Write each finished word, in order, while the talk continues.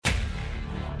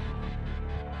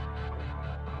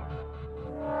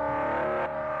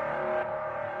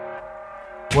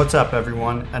What's up,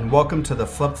 everyone, and welcome to the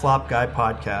Flip Flop Guy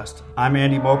podcast. I'm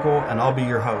Andy Mokel, and I'll be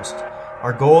your host.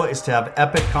 Our goal is to have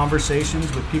epic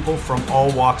conversations with people from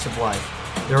all walks of life.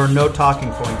 There are no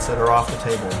talking points that are off the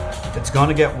table. It's going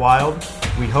to get wild.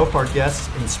 We hope our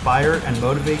guests inspire and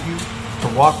motivate you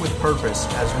to walk with purpose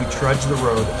as we trudge the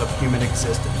road of human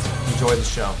existence. Enjoy the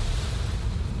show.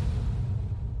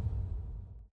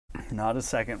 Not a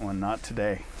second one, not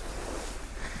today.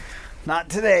 Not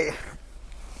today.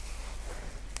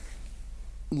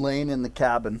 Laying in the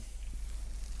cabin.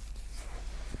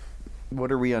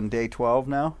 What are we on, day 12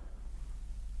 now?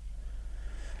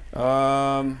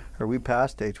 Are we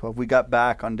past day 12? We got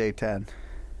back on day 10.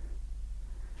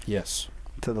 Yes.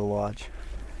 To the lodge.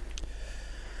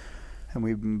 And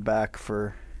we've been back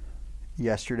for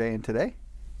yesterday and today?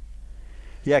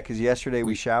 Yeah, because yesterday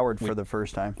we showered for the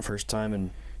first time. First time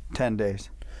in 10 days.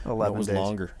 11 days. It was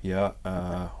longer. Yeah.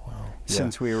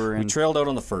 Since we were in... We trailed out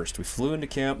on the 1st. We flew into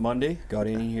camp Monday, got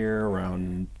in here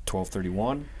around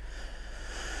 12:31.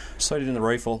 Sighted in the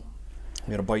rifle.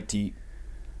 We had a bite to eat.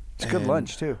 It's good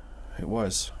lunch, too. It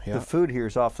was, yeah. The food here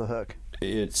is off the hook.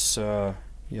 It's,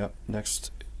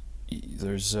 next,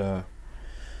 there's,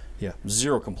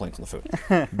 zero complaints on the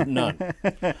food. None.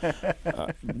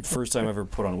 First time I ever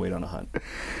put on weight on a hunt.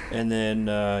 And then,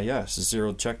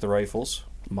 zero, check the rifles,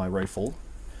 my rifle.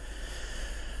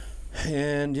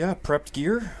 And, prepped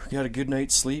gear. Got a good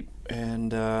night's sleep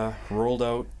and rolled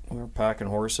out. We were packing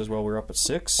horses while we were up at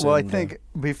 6. Well, I think,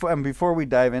 before we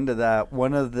dive into that,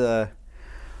 one of the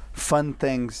fun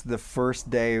things the first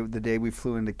day, the day we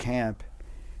flew into camp,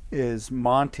 is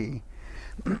Monty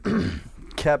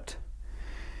kept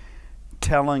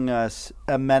telling us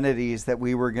amenities that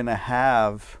we were going to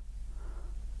have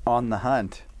on the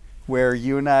hunt, where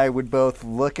you and I would both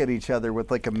look at each other with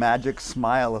like a magic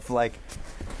smile of like,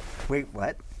 wait,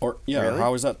 what? Or Really? Or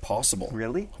how is that possible?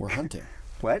 Really? We're hunting.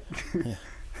 What? Yeah.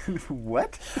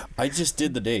 What? I just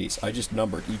did the days. I just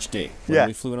numbered each day. When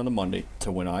we flew in on the Monday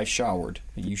to when I showered.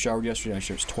 You showered yesterday, I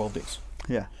showered. It's 12 days.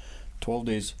 Yeah. 12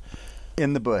 days.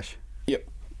 In the bush. Yep.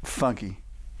 Funky.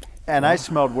 And I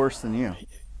smelled worse than you.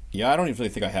 Yeah, I don't even really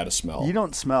think I had a smell. You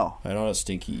don't smell. I'm not a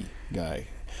stinky guy.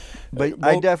 But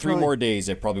I definitely... 3 more days,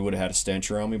 I probably would have had a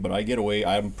stench around me, but I get away.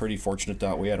 I'm pretty fortunate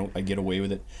that way. I get away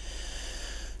with it.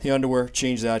 The underwear,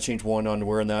 changed one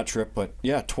underwear on that trip. But,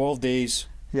 12 days...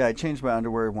 Yeah, I changed my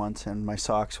underwear once and my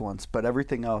socks once, but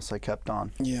everything else I kept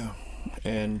on. Yeah.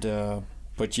 And,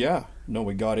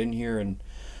 we got in here and,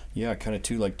 kind of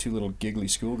two little giggly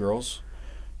schoolgirls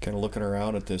kind of looking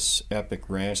around at this epic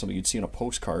ranch, something you'd see on a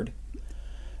postcard.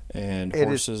 And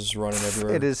horses running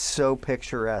everywhere. It is so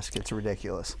picturesque, it's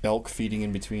ridiculous. Elk feeding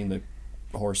in between the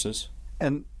horses.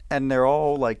 And they're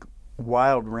all like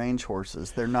wild range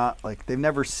horses. They're not like, they've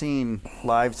never seen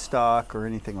livestock or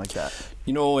anything like that.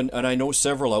 You know, and I know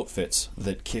several outfits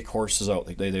that kick horses out.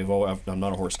 Like I'm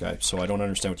not a horse guy, so I don't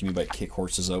understand what you mean by kick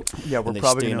horses out. Yeah, we're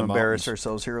probably going to embarrass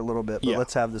ourselves here a little bit, but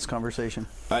let's have this conversation.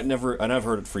 I've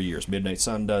heard it for years. Midnight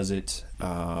Sun does it.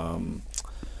 I'm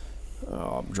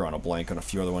drawing a blank on a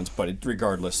few other ones, but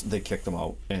regardless, they kick them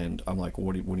out, and I'm like,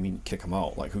 what do you mean kick them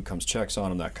out? Like, who comes checks on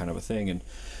them, that kind of a thing, and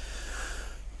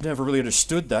never really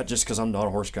understood that just because I'm not a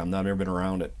horse guy. I've never been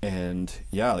around it. And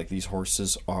like these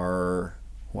horses are,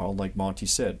 well, like Monty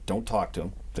said, don't talk to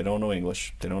them. They don't know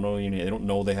English. They don't know your name. They don't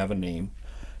know they have a name.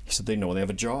 He said they know they have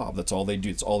a job. That's all they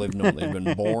do. That's all they've known. They've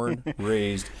been born,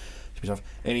 raised.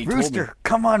 And he Rooster, told me,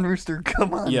 come on, Rooster,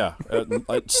 come on. Yeah,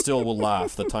 I still will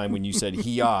laugh the time when you said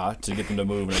 "hee-ah" to get them to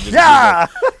move, and I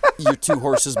just you're 2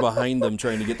 horses behind them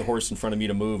trying to get the horse in front of me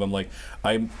to move. I'm like,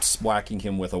 I'm whacking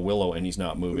him with a willow, and he's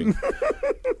not moving.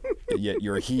 Yet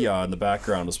your hee-ah in the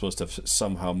background is supposed to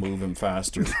somehow move him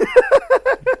faster.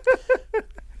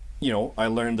 I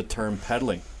learned the term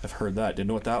pedaling. I've heard that. Didn't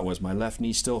know what that was. My left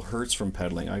knee still hurts from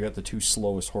pedaling. I got the 2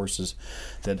 slowest horses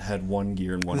that had 1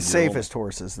 gear and 1 gear. The safest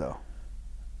horses, though.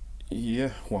 Yeah,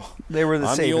 well, they were the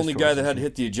safest. I'm the only guy horses. that had to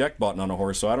hit the eject button on a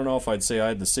horse, so I don't know if I'd say I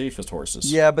had the safest horses.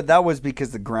 Yeah, but that was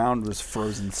because the ground was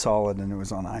frozen solid and it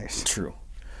was on ice. True.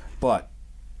 But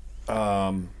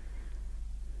I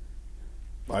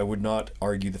would not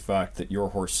argue the fact that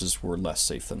your horses were less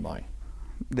safe than mine.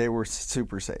 They were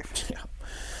super safe. Yeah.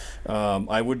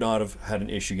 I would not have had an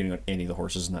issue getting on any of the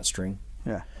horses in that string.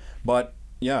 Yeah. But,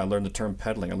 I learned the term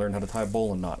pedaling. I learned how to tie a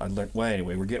bowline knot.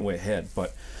 Anyway, we're getting way ahead,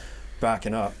 but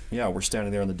backing up, we're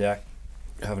standing there on the deck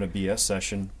having a BS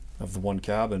session of the one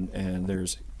cabin, and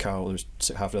there's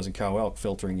half a dozen cow elk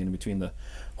filtering in between the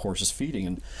horses feeding,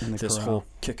 and this corral. whole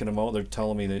kicking them out. They're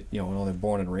telling me that they're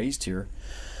born and raised here.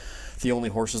 The only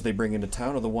horses they bring into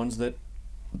town are the ones that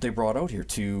they brought out here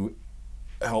to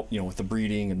help, with the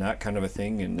breeding and that kind of a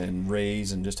thing, and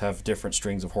raise and just have different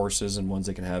strings of horses and ones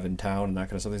they can have in town and that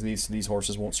kind of stuff. These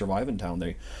horses won't survive in town.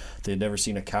 They'd never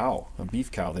seen a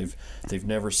beef cow. They've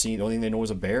never seen, the only thing they know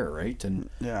is a bear, right? And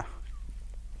yeah,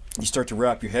 you start to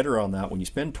wrap your head around that when you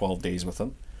spend 12 days with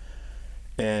them.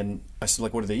 And I said,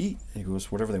 like, what do they eat? And he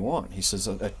goes, whatever they want. He says,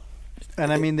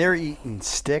 and I mean, they're eating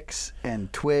sticks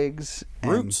and twigs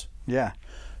and roots. Yeah.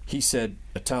 He said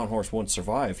a town horse won't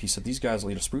survive. He said these guys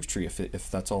will eat a spruce tree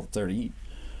if that's all there to eat.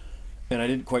 And I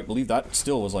didn't quite believe that.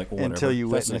 Still was like, well, whatever. Until you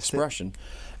that's an witnessed expression.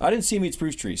 I didn't see him eat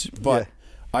spruce trees, but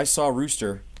I saw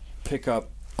Rooster pick up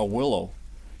a willow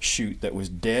shoot that was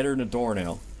deader than a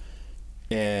doornail.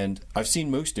 And I've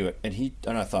seen Moose do it,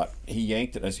 and I thought he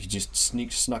yanked it as he just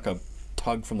snuck a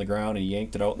tug from the ground, and he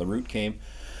yanked it out, and the root came.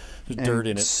 There's dirt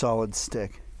in it. Solid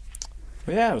stick.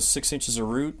 But yeah, it was 6 inches of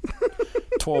root,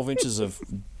 12 inches of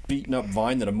beaten up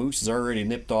vine that a moose has already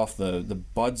nipped off the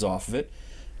buds off of it.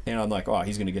 And I'm like, oh,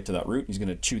 he's going to get to that root. He's going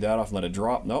to chew that off and let it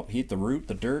drop. Nope, he hit the root,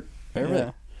 the dirt,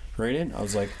 everything. Right in. I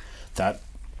was like,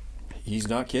 he's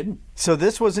not kidding. So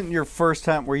this wasn't your first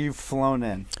time where you've flown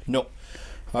in? No.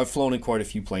 I've flown in quite a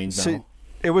few planes now.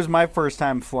 It was my first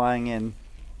time flying in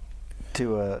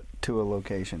to a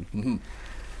location. Mm-hmm.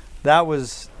 That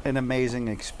was an amazing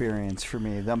experience for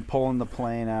me. Them pulling the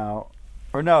plane out.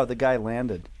 Or no, the guy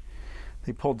landed.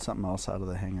 They pulled something else out of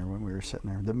the hangar when we were sitting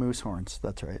there. The moose horns,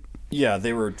 that's right. Yeah,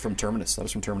 they were from Terminus. That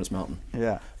was from Terminus Mountain.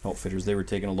 Yeah. Outfitters. They were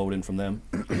taking a load in from them.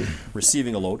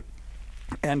 Receiving a load.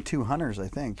 And 2 hunters, I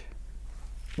think.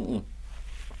 Mm-mm.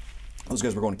 Those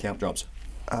guys were going to camp jobs.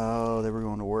 Oh, they were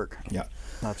going to work. Yeah.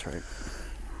 That's right.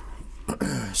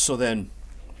 So then,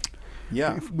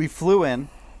 yeah. We flew in.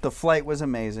 The flight was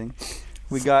amazing.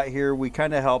 We got here. We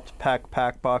kind of helped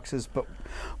pack boxes, but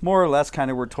more or less kind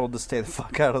of were told to stay the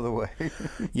fuck out of the way.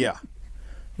 Yeah.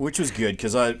 Which was good,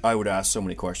 because I would ask so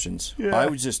many questions. Yeah. I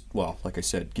would just, like I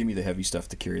said, give me the heavy stuff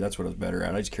to carry. That's what I was better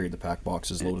at. I just carried the pack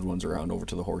boxes, loaded ones around over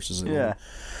to the horses. Yeah.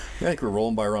 I think we were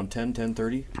rolling by around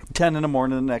 10:30. 10 in the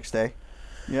morning the next day.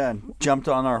 Yeah, and jumped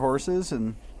on our horses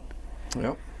and...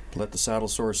 Yep. Let the saddle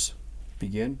source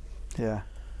begin. Yeah.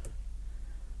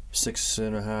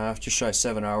 6.5, just shy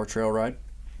 7-hour trail ride.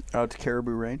 Out to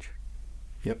Caribou Range.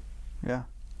 Yep. Yeah.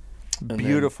 And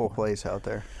beautiful place out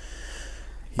there.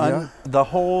 Yeah. The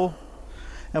whole...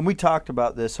 And we talked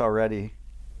about this already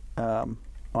on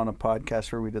a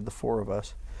podcast where we did the 4 of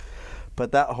us.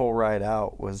 But that whole ride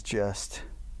out was just...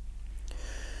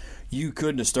 You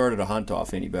couldn't have started a hunt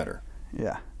off any better.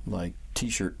 Yeah. Like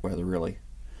T-shirt weather, really.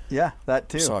 Yeah, that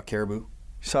too. Saw caribou.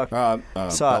 Saw elk.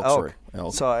 elk. Sorry,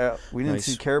 elk. Saw elk. We didn't Nice.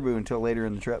 see caribou until later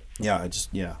in the trip. Yeah,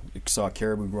 saw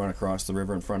caribou run across the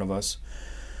river in front of us.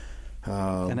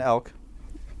 An elk.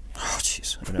 Oh,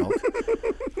 jeez, an elk.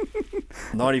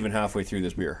 Not even halfway through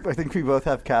this beer. I think we both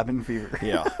have cabin fever.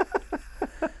 Yeah.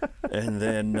 And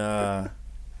then,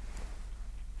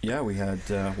 we had,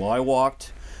 I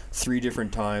walked 3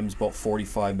 different times, about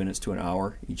 45 minutes to an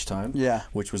hour each time. Yeah.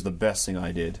 Which was the best thing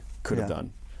I could have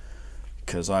done.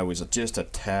 Because I was just a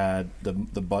tad, the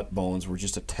butt bones were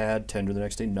just a tad tender the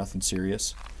next day, nothing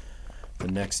serious. The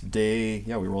next day,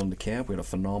 we rolled into camp. We had a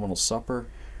phenomenal supper,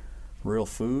 real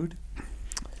food.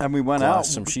 And we went out.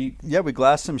 Glassed some sheep. Yeah, we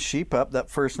glassed some sheep up that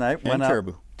first night. And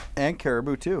caribou. And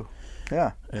caribou, too.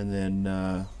 Yeah. And then,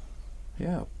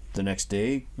 the next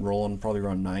day, rolling probably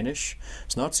around 9-ish.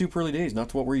 It's not super early days, not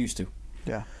to what we're used to.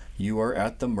 Yeah. You are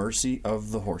at the mercy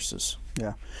of the horses.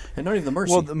 Yeah. And not even the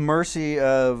mercy. Well, the mercy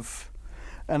of...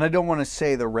 And I don't want to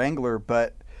say the wrangler,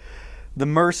 but the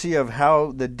mercy of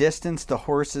how the distance the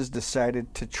horses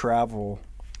decided to travel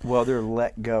while they're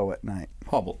let go at night.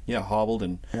 Hobbled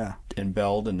and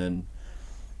belled, and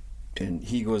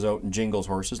he goes out and jingles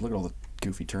horses. Look at all the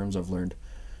goofy terms I've learned.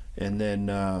 And then,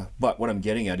 but what I'm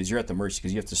getting at is you're at the mercy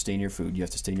because you have to stay in your food, you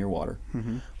have to stay in your water.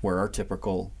 Mm-hmm. Where our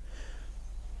typical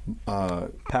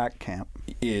pack camp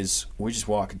is, we just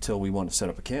walk until we want to set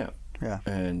up a camp. Yeah.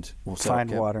 And we'll find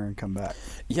water and come back.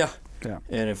 Yeah. Yeah.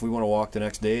 And if we want to walk the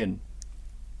next day and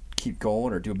keep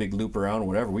going or do a big loop around or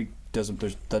whatever, we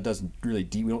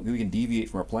can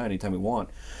deviate from our plan anytime we want.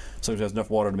 So there's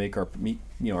enough water to make our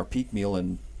peak meal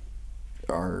and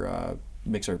our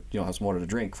mix our have some water to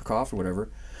drink for coffee or whatever.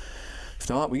 If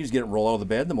not, we can just get it, roll out of the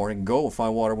bed in the morning and go and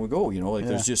find water when we go.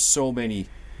 There's just so many,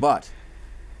 but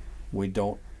we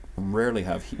rarely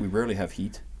have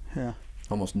heat. Yeah.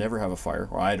 Almost never have a fire,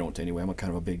 or I don't anyway. I'm a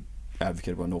kind of a big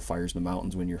advocate about no fires in the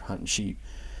mountains when you're hunting sheep.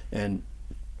 And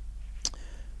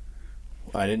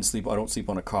I don't sleep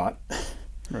on a cot.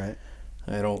 Right.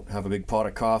 I don't have a big pot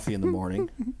of coffee in the morning.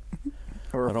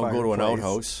 Or I don't go to an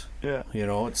outhouse. Yeah. You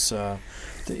know, it's.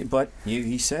 But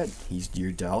he said,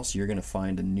 you're Dallas. You're going to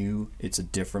find it's a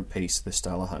different pace. This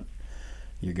style of hunt.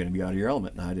 You're going to be out of your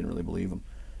element. And I didn't really believe him.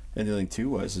 And the other thing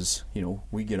too is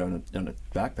we get on a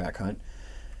backpack hunt.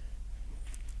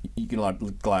 You can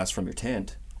lot glass from your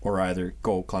tent, or either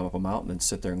go climb up a mountain and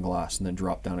sit there and glass, and then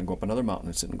drop down and go up another mountain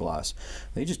and sit in glass.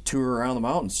 They just tour around the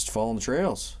mountains, just following the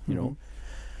trails. You know,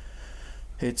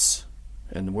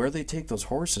 and where they take those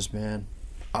horses, man.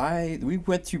 We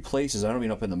went through places. I don't mean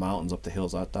up in the mountains, up the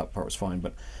hills. That part was fine,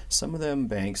 but some of them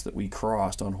banks that we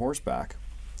crossed on horseback,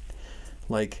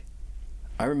 like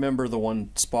I remember the one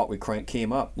spot we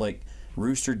came up. Like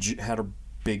Rooster had a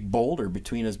big boulder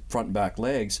between his front and back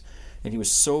legs. And he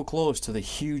was so close to the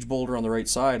huge boulder on the right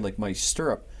side, like my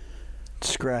stirrup.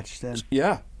 Scratched in.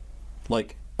 Yeah.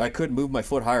 Like, I couldn't move my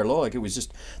foot high or low. Like, it was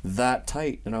just that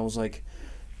tight. And I was like,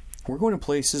 we're going to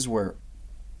places where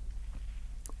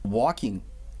walking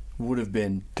would have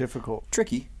been difficult,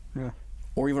 tricky. Yeah.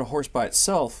 Or even a horse by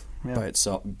itself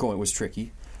going was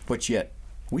tricky. But yet,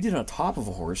 we did it on top of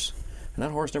a horse, and that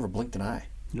horse never blinked an eye.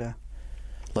 Yeah.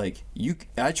 Like,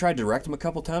 I tried to direct them a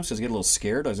couple times because I get a little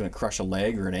scared. I was going to crush a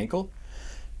leg or an ankle.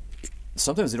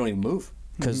 Sometimes they don't even move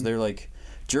because they're like,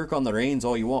 jerk on the reins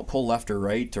all you want, pull left or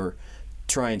right, or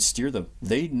try and steer them.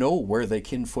 They know where they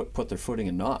can put their footing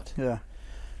and not. Yeah.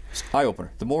 Eye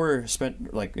opener. The more I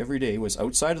spent, like, every day was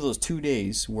outside of those 2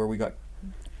 days where we got,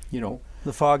 the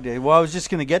fog day. Well, I was just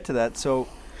going to get to that. So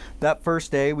that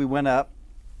first day we went up,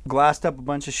 glassed up a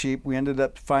bunch of sheep. We ended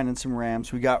up finding some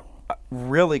rams. We got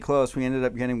really close. We ended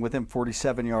up getting within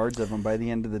 47 yards of them by the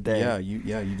end of the day. Yeah, you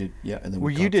did. Yeah, and then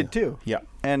you did too. Yeah,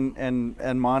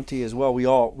 and Monty as well. We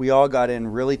all got in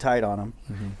really tight on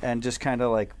him, and just kind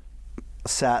of like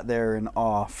sat there in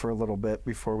awe for a little bit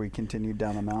before we continued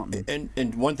down the mountain.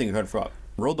 And one thing I had forgot: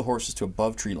 rode the horses to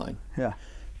above tree line. Yeah,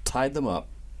 tied them up,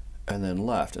 and then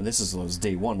left. And this was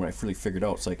day one when I really figured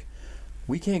out it's like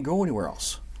we can't go anywhere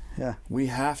else. Yeah, we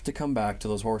have to come back to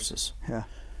those horses. Yeah.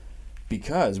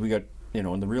 Because we got,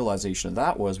 and the realization of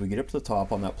that was we get up to the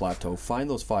top on that plateau, find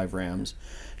those 5 rams,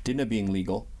 didn't end up being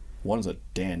legal. One's a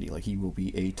dandy, like he will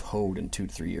be a toad in 2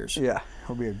 to 3 years. Yeah,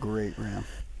 he'll be a great ram.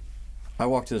 I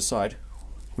walk to the side,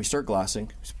 we start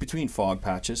glassing, it's between fog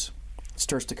patches, it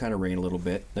starts to kind of rain a little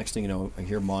bit. Next thing you know, I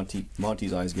hear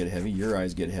Monty's eyes get heavy, your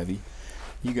eyes get heavy.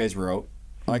 You guys were out.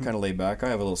 I kind of lay back, I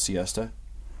have a little siesta.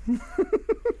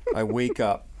 I wake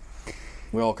up.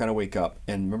 We all kind of wake up,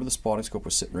 and remember the spotting scope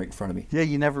was sitting right in front of me. Yeah,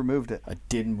 you never moved it. I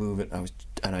didn't move it.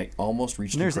 I almost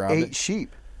reached and there's grabbed it. There's 8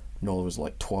 sheep. No, there was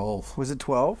like 12. Was it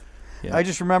 12? Yeah. I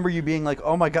just remember you being like,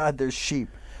 "Oh my God, there's sheep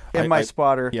in my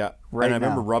spotter." Yeah, right and I now.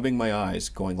 remember rubbing my eyes,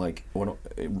 going like,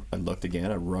 I looked again,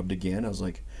 I rubbed again. I was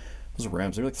like, those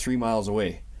rams, they're like 3 miles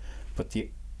away, but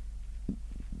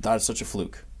that is such a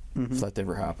fluke if that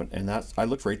ever happened. And I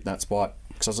looked right in that spot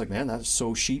because I was like, man, that's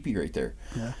so sheepy right there.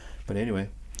 Yeah. But anyway.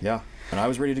 Yeah, and I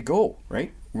was ready to go,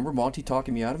 right? Remember Monty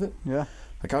talking me out of it? Yeah.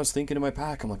 Like I was thinking in my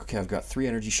pack, I'm like, okay, I've got 3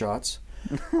 energy shots.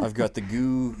 I've got the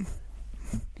goo,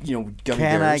 gummy bears.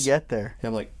 Can I get there?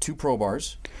 I'm like 2 pro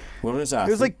bars. Wilderness athlete.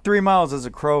 It was like 3 miles as a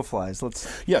crow flies. Let's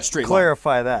straight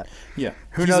clarify line. that. Yeah.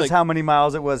 Who knows how many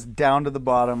miles it was down to the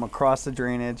bottom, across the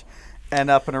drainage,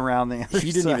 and up and around the other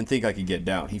He didn't side. even think I could get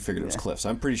down. He figured it was cliffs.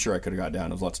 I'm pretty sure I could have got down.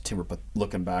 There was lots of timber, but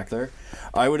looking back there,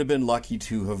 I would have been lucky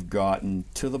to have gotten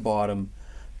to the bottom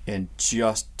and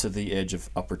just to the edge of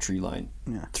upper tree line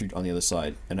on the other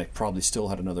side. And I probably still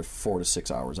had another 4 to 6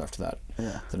 hours after that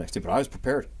the next day. But I was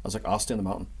prepared. I was like, I'll stay on the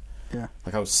mountain. Yeah.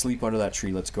 Like I would sleep under that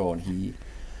tree, let's go. And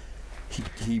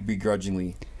he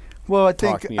begrudgingly Well, I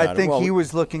talked think me out of it. he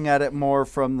was looking at it more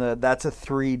from that's a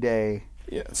 3-day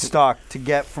stock to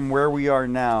get from where we are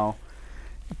now,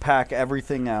 pack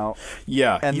everything out.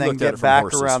 Yeah. And then get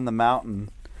back around the mountain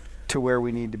to where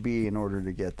we need to be in order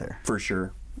to get there. For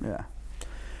sure. Yeah.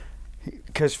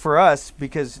 Because for us,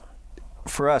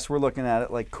 we're looking at it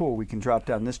like, cool, we can drop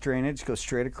down this drainage, go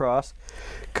straight across,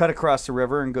 cut across the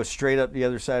river, and go straight up the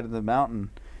other side of the mountain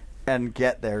and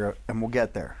get there, and we'll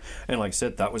get there. And like I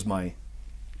said, that was my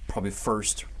probably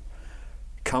first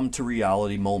come to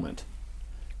reality moment.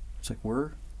 It's like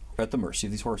we're at the mercy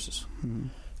of these horses. Mm-hmm.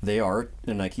 They are,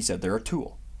 and like he said, they're a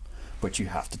tool, but you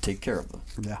have to take care of them.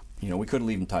 Yeah. We couldn't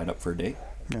leave them tied up for a day.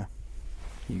 Yeah.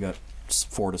 You got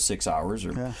 4 to 6 hours,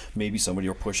 or maybe somebody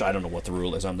will push. I don't know what the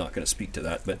rule is. I'm not going to speak to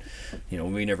that, but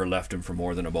we never left him for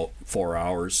more than about 4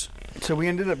 hours. So we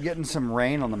ended up getting some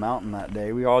rain on the mountain that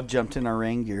day. We all jumped in our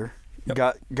rain gear.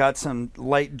 Yep. Got some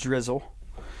light drizzle,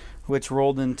 which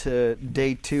rolled into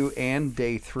day 2 and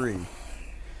day 3,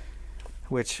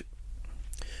 which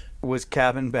was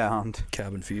cabin bound.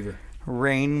 Cabin fever.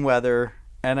 Rain weather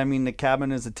And I mean, the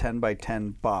cabin is a 10 by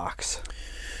 10 box,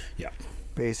 Yeah.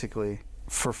 basically,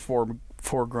 for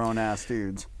four grown ass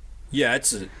dudes. Yeah,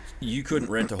 you couldn't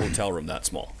rent a hotel room that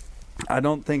small. I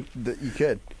don't think that you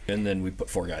could. And then we put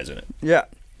 4 guys in it. Yeah.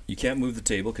 You can't move the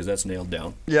table because that's nailed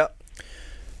down. Yeah.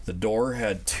 The door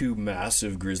had 2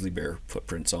 massive grizzly bear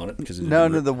footprints on it.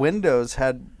 The windows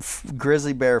had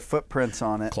grizzly bear footprints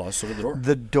on it. Claws over the door.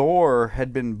 The door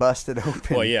had been busted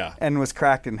open. Well, yeah. And was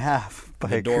cracked in half by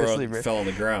The a door grizzly bear. fell on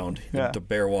the ground. Yeah. The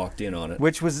bear walked in on it.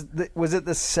 Which was it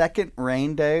the second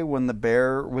rain day when the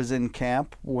bear was in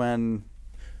camp when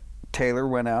Taylor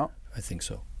went out? I think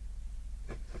so.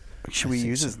 Should we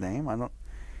use his name? I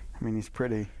mean, he's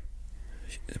pretty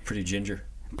ginger.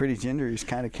 Pretty ginger. He's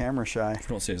kind of camera shy. If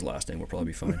we don't say his last name, we'll probably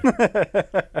be fine.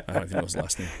 I don't even know his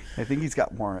last name. I think he's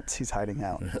got warrants. He's hiding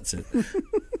out. That's it.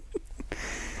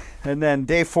 And then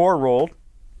day 4 rolled,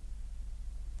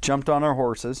 jumped on our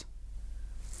horses,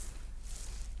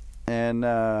 and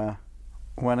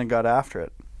went and got after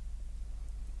it.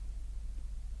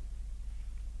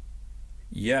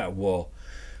 Yeah, well,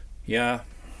 yeah,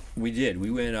 we did. We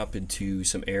went up into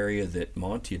some area that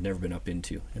Monty had never been up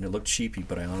into, and it looked sheepy,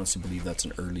 but I honestly believe that's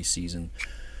an early season.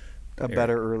 A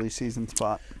better early season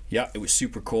spot. Yeah, it was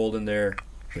super cold in there.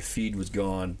 The feed was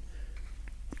gone.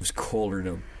 It was colder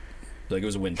than like it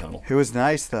was a wind tunnel. It was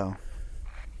nice though.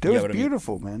 It was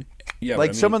beautiful, man. Yeah,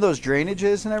 like some of those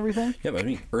drainages and everything. Yeah, but I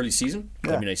mean, early season,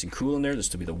 it'd be nice and cool in there. There'd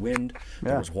still be the wind.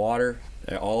 There was water.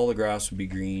 All the grass would be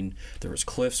green. There was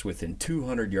cliffs within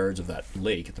 200 yards of that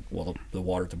lake. The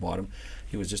water at the bottom.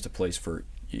 It was just a place for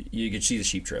you could see the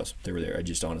sheep trails. They were there. I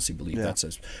just honestly believe that's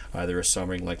either a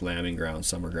summering like lambing grounds,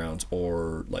 summer grounds,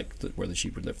 or like where the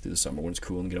sheep would live through the summer when it's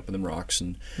cool and get up in them rocks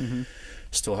and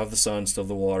still have the sun, still have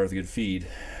the water, the good feed,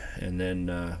 and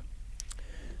then.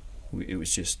 It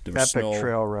was just there was epic snow.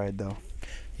 Trail ride though.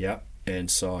 Yeah, and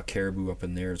saw caribou up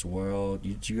in there as well.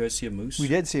 Did you guys see a moose? We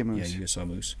did see a moose. Yeah, you guys saw a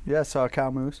moose. Yeah, saw a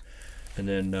cow moose. And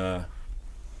then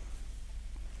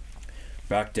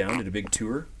back down, did a big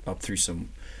tour up through some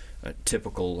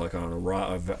typical like on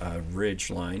a ridge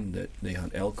line that they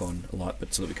hunt elk on a lot,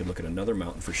 but so that we could look at another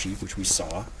mountain for sheep, which we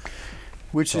saw.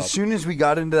 Which as soon as we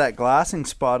got into that glassing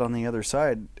spot on the other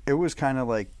side, it was kind of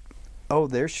like, oh,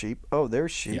 there's sheep. Oh,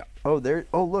 there's sheep. Yeah. Oh,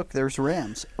 look, there's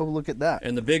rams. Oh, look at that.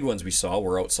 And the big ones we saw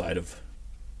were outside of,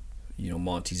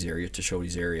 Monty's area,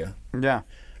 Tashoti's area. Yeah.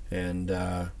 And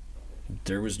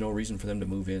there was no reason for them to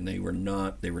move in. They were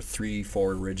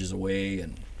 3-4 ridges away,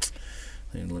 and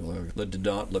they did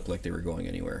not look like they were going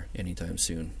anywhere anytime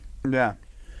soon. Yeah.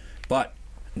 But,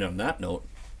 on that note,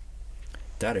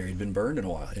 that area had been burned in a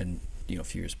while. And, a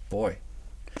few years, boy.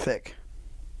 Thick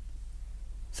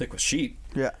with sheep.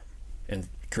 Yeah. And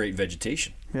great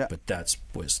vegetation. Yeah. But that's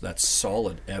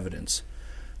solid evidence.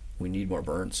 We need more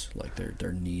burns. Like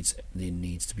there needs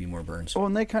to be more burns. Oh,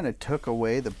 and they kind of took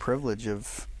away the privilege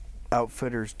of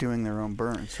outfitters doing their own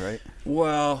burns, right?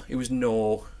 Well, it was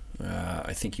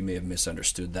I think you may have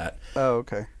misunderstood that. Oh,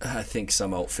 okay. I think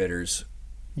some outfitters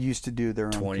used to do their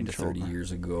own 20 to 30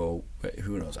 years ago.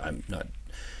 Who knows? I'm not.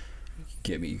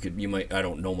 Get me? You might. I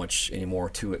don't know much anymore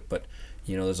to it, but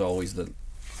there's always the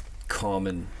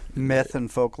common myth and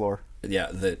folklore. Yeah,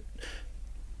 that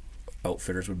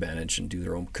outfitters would manage and do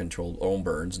their own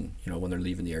burns, and when they're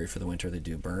leaving the area for the winter, they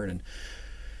do burn. And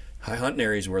I hunt in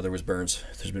areas where there was burns.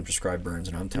 There's been prescribed burns,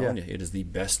 and I'm telling you, it is the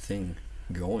best thing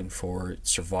going for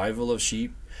survival of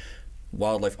sheep,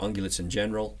 wildlife, ungulates in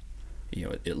general.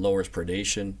 It lowers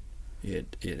predation.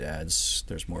 It adds.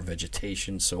 There's more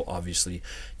vegetation, so obviously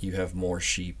you have more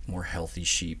sheep, more healthy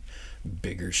sheep,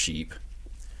 bigger sheep.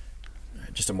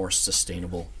 Just a more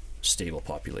sustainable, stable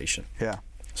population. Yeah.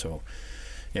 So,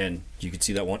 and you could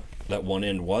see that one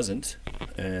end wasn't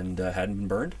and hadn't been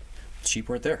burned. Sheep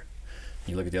weren't there.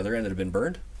 You look at the other end that had been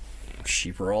burned.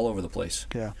 Sheep were all over the place.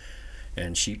 Yeah.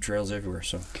 And sheep trails everywhere.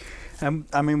 So.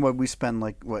 I mean, we spend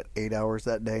 8 hours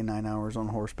that day, 9 hours on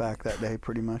horseback that day,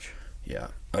 pretty much. Yeah,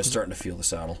 I was starting to feel the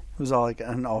saddle. It was all like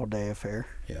an all-day affair.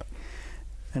 Yeah.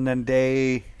 And then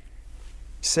day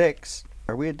 6.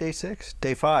 Are we at day 6?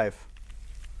 Day 5.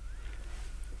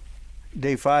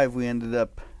 Day 5, we ended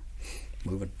up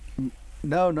moving.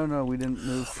 No, we didn't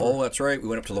move. Oh, that's right. We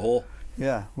went up to the hole.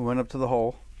 Yeah, we went up to the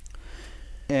hole,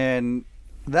 and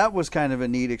that was kind of a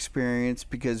neat experience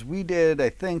because we did, I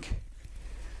think,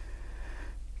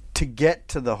 to get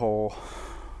to the hole,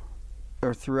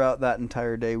 or throughout that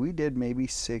entire day, we did maybe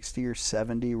 60 or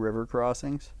 70 river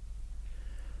crossings,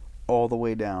 all the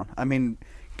way down. I mean,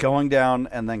 going down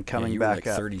and then coming back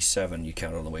up. 37 you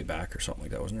counted on the way back or something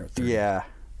like that, wasn't there? 30. Yeah.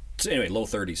 So anyway, low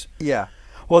 30s. Yeah.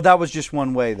 Well, that was just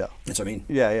one way, though. That's what I mean.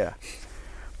 Yeah.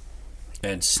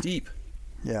 And steep.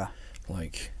 Yeah.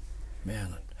 Like,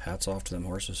 man, hats off to them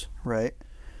horses. Right.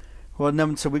 Well, and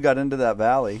then, so we got into that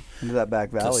valley, into that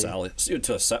back valley. Up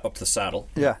to the saddle.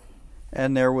 Yeah.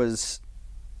 And there was,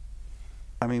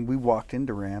 I mean, we walked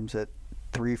into rams at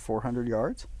 300-400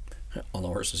 yards. On the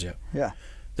horses, yeah. Yeah.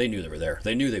 They knew they were there.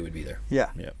 They knew they would be there. Yeah.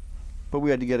 Yeah. But we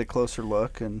had to get a closer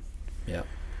look and Yeah.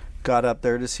 got up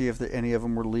there to see if any of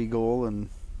them were legal and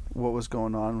what was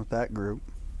going on with that group.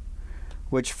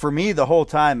 Which, for me, the whole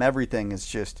time, everything is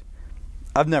just,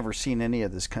 I've never seen any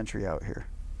of this country out here.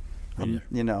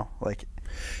 You know, like...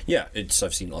 Yeah,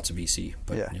 I've seen lots of BC,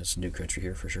 but Yeah. it's a new country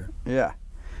here for sure. Yeah.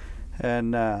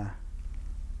 And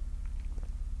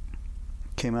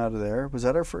came out of there. Was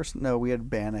that our first? No, we had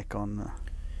Bannock on the...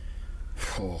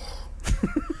 Oh.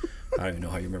 I don't even know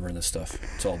how you're remembering this stuff.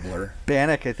 It's all blur.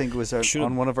 Bannock, I think, was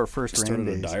on one of our first rain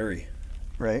days. Started a diary.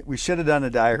 Right? We should have done a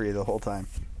diary the whole time.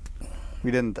 We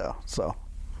didn't, though. So,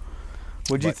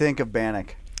 what'd you think of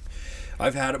Bannock?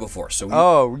 I've had it before.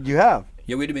 So you have?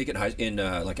 Yeah, we had to make it in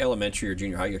like elementary or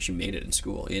junior high. You actually made it in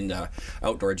school in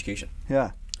outdoor education.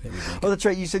 Yeah. Oh, that's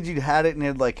right. You said you'd had it and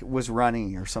it was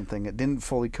runny or something. It didn't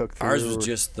fully cook through. Ours was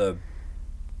just the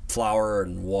flour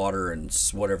and water and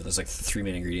whatever. There's like the 3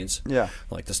 main ingredients. Yeah.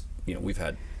 Like this, we've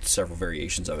had several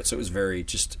variations of it. So it was very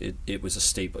it was a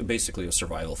staple, basically a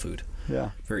survival food.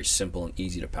 Yeah. Very simple and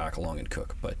easy to pack along and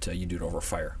cook. But you do it over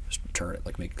fire. Just turn it.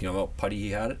 Like how Putty he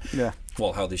had it? Yeah.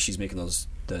 Well, she's making those...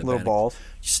 The little Bannock, balls?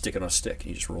 You stick it on a stick and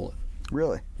you just roll it.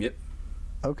 Really? Yep.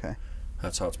 Okay.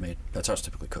 That's how it's made. That's how it's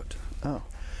typically cooked. Oh.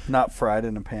 Not fried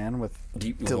in a pan with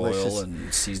deep delicious oil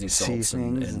and salts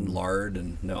and lard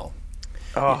and no.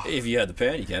 Oh. If you had the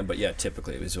pan, you can. But yeah,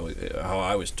 typically it was how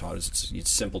I was taught is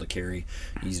it's simple to carry,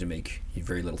 easy to make. You have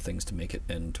very little things to make it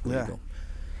and where you go.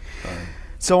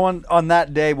 So on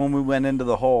that day when we went into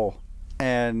the hole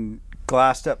and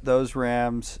glassed up those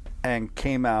rams and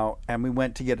came out and we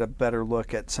went to get a better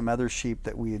look at some other sheep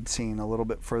that we had seen a little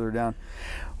bit further down.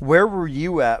 Where were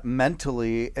you at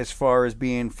mentally as far as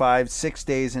being 5-6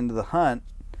 days into the hunt?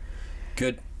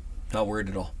 Good. Not worried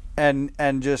at all. And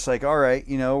just like, all right,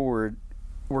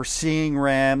 we're seeing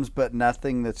rams but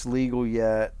nothing that's legal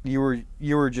yet. You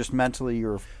were just mentally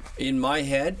in my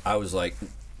head, I was like,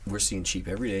 we're seeing sheep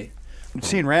every day. We're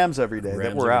seeing rams every day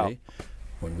that we're out.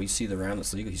 When we see the ram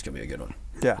that's legal, he's going to be a good one.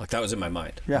 Yeah. Like that was in my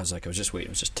mind. Yeah. I was just waiting.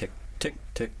 It was just tick, tick,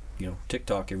 tick, tick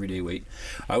tock every day wait.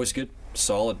 I was good,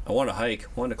 solid. I wanted to hike,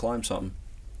 wanted to climb something.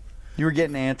 You were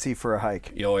getting antsy for a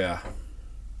hike. Oh, yeah.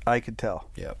 I could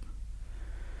tell. Yep.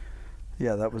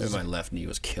 Yeah, that was... And my left knee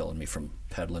was killing me from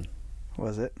pedaling.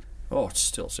 Was it? Oh, it's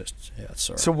still just... Yeah, it's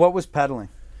sorry. So what was pedaling?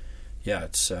 Yeah,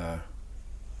 it's...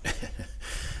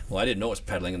 Well, I didn't know it was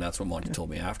pedaling, and that's what Monty told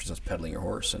me after. So it's pedaling your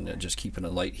horse and just keeping a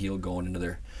light heel going into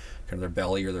their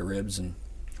belly or their ribs, and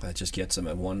that just gets them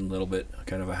at one little bit,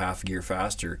 kind of a half gear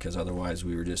faster, because otherwise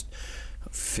we were just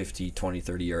 50, 20,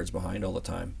 30 yards behind all the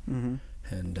time. Mm-hmm.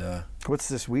 And what's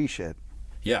this wee shit?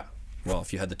 Yeah. Well,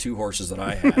 if you had the two horses that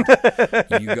I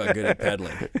had, you got good at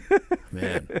pedaling.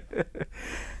 Man.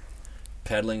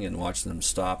 Pedaling and watching them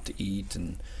stop to eat,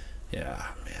 and yeah,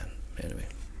 man. Anyway.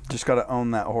 Just got to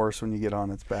own that horse when you get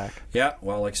on its back. Yeah,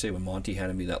 well, like I say, when Monty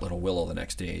handed me that little willow the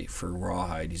next day for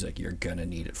rawhide, he's like, "You're gonna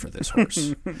need it for this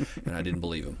horse," and I didn't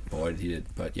believe him. Boy, he did.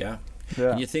 But yeah.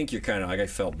 And you think you're kind of like, I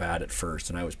felt bad at first,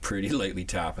 and I was pretty lightly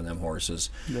tapping them horses.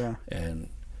 Yeah. And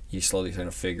you slowly kind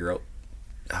of figure out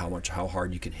how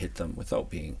hard you can hit them without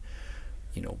being,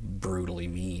 brutally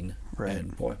mean. Right.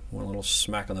 And boy, one little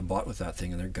smack on the butt with that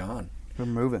thing, and they're gone. They're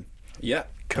moving. Yeah.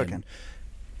 Cooking.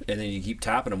 And then you keep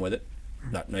tapping them with it.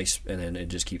 Not nice, and then it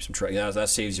just keeps them trying. Yeah, that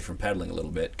saves you from pedaling a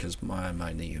little bit, because my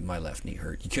left knee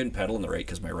hurt. You couldn't pedal in the right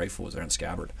because my rifle was there on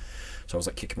scabbard, so I was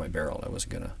like kicking my barrel. I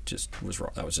wasn't gonna was wrong.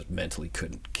 I was just mentally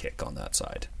couldn't kick on that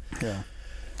side. Yeah,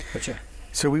 but yeah.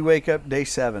 So we wake up day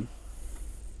 7,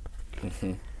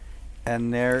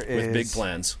 and there is with big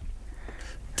plans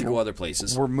to go other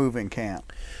places. We're moving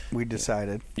camp. We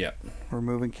decided. Yeah, we're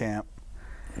moving camp,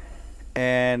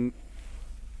 and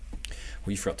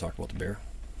we forgot to talk about the bear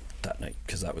that night,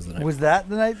 because that was the night. Was that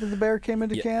the night that the bear came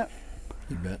into camp?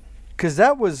 You bet.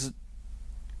 Because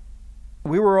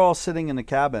we were all sitting in the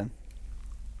cabin,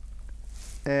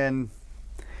 and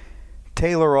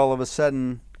Taylor all of a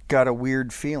sudden got a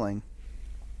weird feeling,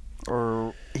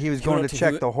 or he was going to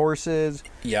check the horses.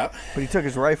 Yeah. But he took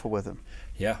his rifle with him.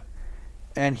 Yeah.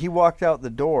 And he walked out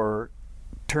the door,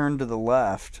 turned to the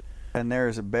left, and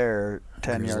there's a bear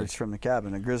 10 yards from the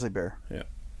cabin, a grizzly bear. Yeah.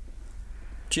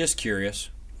 Just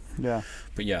curious. Yeah.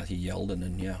 But yeah, he yelled, and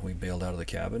then we bailed out of the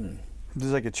cabin, and it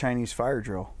was like a Chinese fire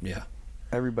drill. Yeah.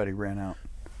 Everybody ran out.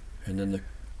 And then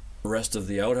rest of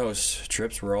the outhouse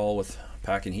trips were all with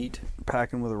packing heat.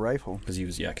 Packing with a rifle. Because he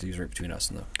was right between us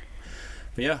and the...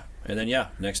 But yeah, and then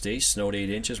next day, snowed 8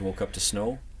 inches, woke up to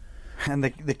snow. And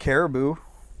the caribou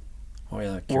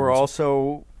were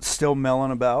also still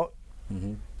milling about,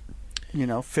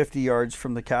 mm-hmm. 50 yards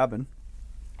from the cabin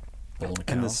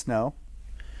in the snow.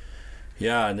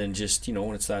 Yeah, and then just,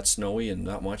 when it's that snowy and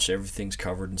not much, everything's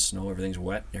covered in snow, everything's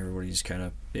wet, everybody's kind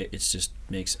of, it just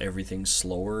makes everything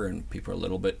slower and people are a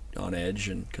little bit on edge.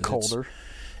 And colder.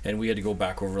 And we had to go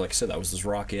back over, like I said, that was those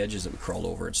rock edges that we crawled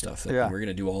over and stuff. Yeah. We're going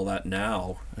to do all that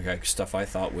now. Like stuff I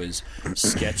thought was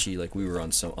sketchy, like we were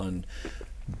on some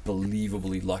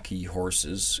unbelievably lucky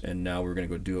horses, and now we're going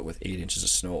to go do it with 8 inches of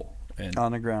snow. And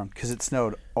on the ground, because it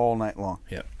snowed all night long.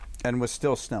 Yeah. And was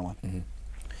still snowing. Mm-hmm.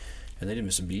 And they didn't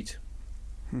miss a beat.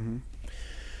 Mm-hmm.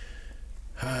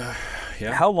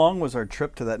 Yeah. How long was our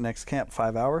trip to that next camp?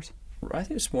 5 hours? I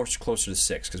think it's more closer to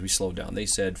 6 because we slowed down. They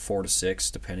said 4 to 6,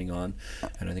 depending on,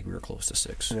 and I think we were close to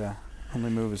 6. Yeah,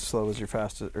 only move as slow as your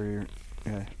fastest, or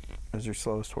as your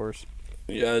slowest horse.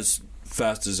 Yeah, as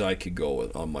fast as I could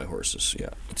go on my horses. Yeah,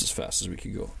 it's as fast as we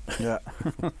could go. Yeah.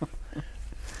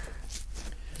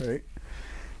 Right,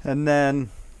 and then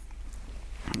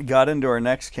got into our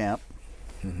next camp,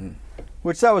 mm-hmm.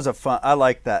 which that was I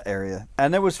liked that area,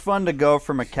 and it was fun to go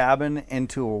from a cabin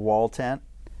into a wall tent.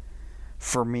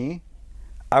 For me,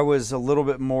 I was a little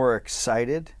bit more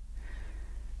excited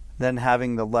than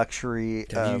having the luxury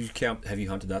Have you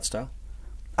hunted that style?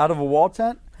 Out of a wall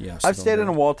tent? Yeah. I've stayed in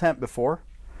a wall tent before.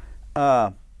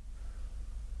 But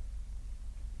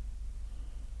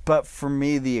for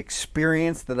me, the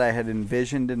experience that I had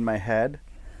envisioned in my head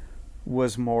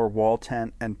was more wall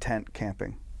tent and tent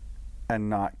camping and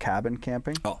not cabin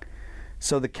camping. Oh.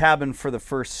 So the cabin for the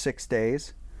first 6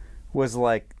 days was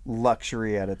like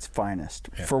luxury at its finest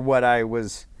for what I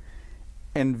was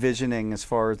envisioning as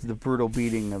far as the brutal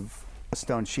beating of a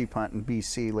stone sheep hunt in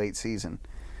BC late season,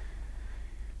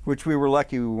 which we were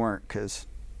lucky we weren't, because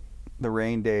the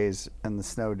rain days and the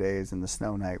snow days and the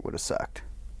snow night would have sucked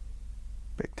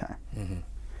big time. Mm-hmm.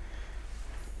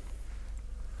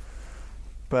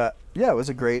 But yeah, it was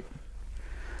a great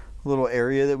little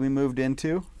area that we moved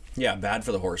into. Yeah, bad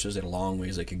for the horses. They had a long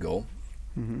ways they could go.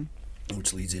 Mm-hmm.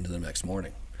 Which leads into the next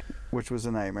morning. Which was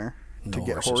a nightmare to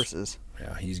get horses.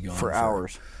 Yeah, he's gone for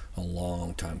hours. A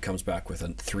long time. Comes back with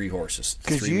 3 horses.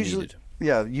 Because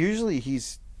usually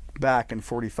he's back in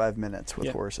 45 minutes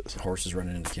with horses. Horses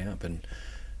running into camp. And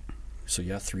so,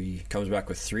 3. Comes back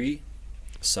with 3.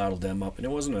 Saddled them up. And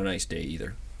it wasn't a nice day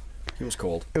either. It was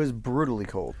cold. It was brutally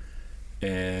cold.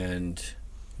 And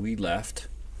we left.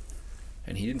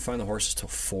 And he didn't find the horses till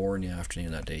 4 in the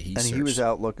afternoon that day. He was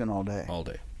out looking all day. All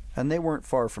day. And they weren't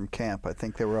far from camp. I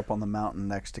think they were up on the mountain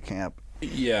next to camp.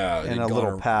 Yeah. In a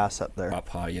little pass up there. Up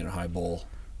high in a high bowl.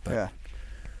 But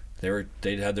yeah.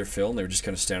 They'd had their fill, and they were just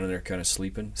kind of standing there kind of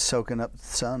sleeping. Soaking up the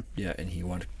sun. Yeah, and he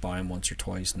went by him once or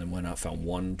twice, and then went out, found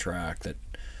one track that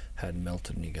had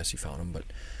melted, and I guess he found him. But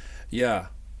yeah,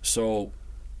 so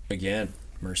again,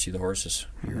 mercy the horses.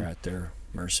 You're Mm-hmm. at their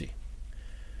mercy.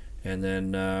 And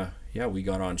then, we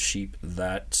got on sheep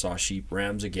saw sheep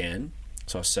rams again.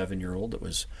 Saw a 7-year-old that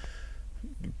was,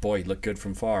 boy, he looked good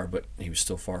from far, but he was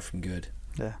still far from good.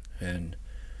 Yeah.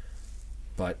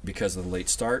 But because of the late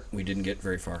start, we didn't get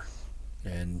very far.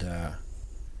 And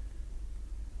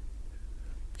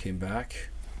came back.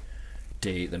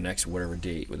 The next, whatever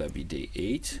day, would that be day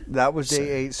 8? That was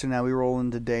day 8, so now we roll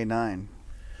into day 9.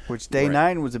 Which day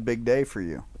 9 was a big day for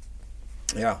you.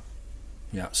 Yeah.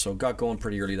 Yeah, so got going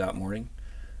pretty early that morning.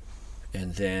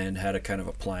 And then had a kind of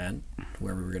a plan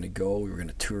where we were going to go. We were going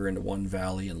to tour into one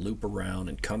valley and loop around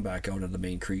and come back out into the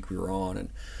main creek we were on. And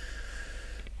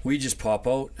we just pop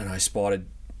out, and I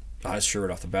was sure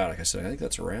right off the bat. Like I said, I think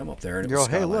that's a ram up there. And it was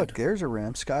hey, look, there's a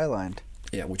ram, skylined.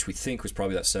 Yeah, which we think was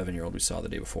probably that 7-year-old we saw the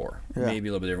day before. Yeah. Maybe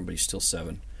a little bit different, but he's still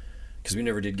 7. Because we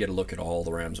never did get a look at all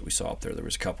the rams that we saw up there. There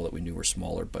was a couple that we knew were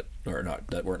smaller,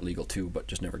 that weren't legal too, but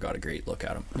just never got a great look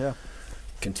at them. Yeah.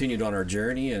 Continued on our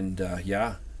journey, and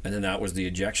and then that was the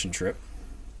ejection trip.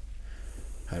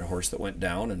 I had a horse that went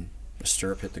down, and a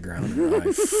stirrup hit the ground. And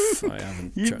I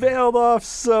haven't. You bailed off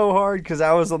so hard because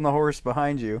I was on the horse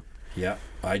behind you. Yeah,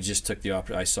 I just took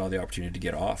I saw the opportunity to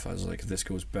get off. I was like, if this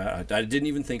goes bad, I didn't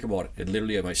even think about it. It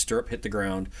literally, my stirrup hit the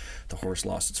ground, the horse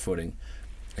lost its footing,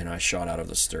 and I shot out of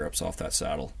the stirrups off that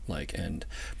saddle. And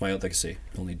my, like I say,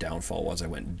 only downfall was I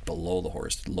went below the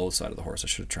horse, the low side of the horse. I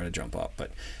should have tried to jump up,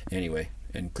 but anyway,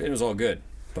 and it was all good.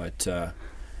 But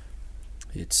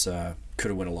it's could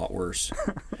have went a lot worse.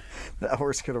 That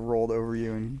horse could have rolled over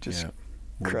you and just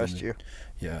crushed you.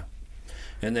 Yeah,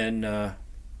 and then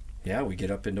yeah, we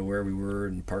get up into where we were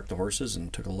and parked the horses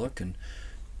and took a look and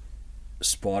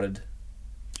spotted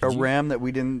a ram that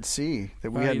we didn't see,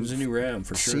 that we it hadn't was a new ram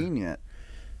for sure. seen yet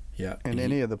Yeah, in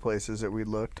any of the places that we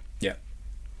looked. Yeah,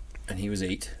 and he was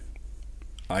 8.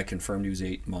 I confirmed he was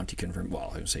 8. Monty confirmed.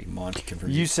 Well, I would say Monty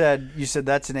confirmed. You said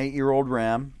that's an 8-year-old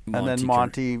ram, and then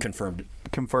Monty confirmed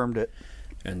it,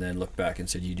 and then looked back and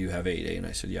said, "You do have 8, eh?" And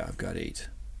I said, "Yeah, I've got 8."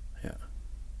 Yeah,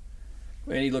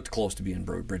 and he looked close to being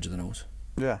bridge of the nose.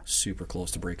 Yeah, super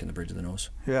close to breaking the bridge of the nose.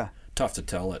 Yeah, tough to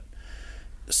tell at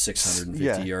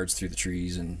 650 yards through the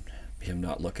trees and him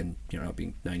not looking, not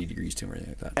being 90 degrees to him or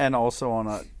anything like that. And also on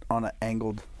a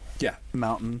angled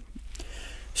mountain,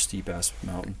 steep ass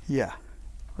mountain. Yeah,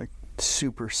 like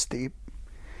super steep.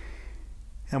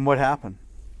 And what happened?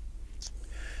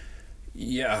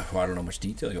 Yeah, well, I don't know how much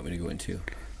detail you want me to go into.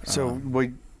 So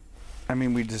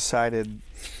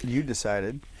you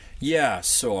decided. Yeah,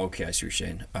 so okay, I see what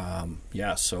you're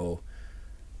saying. So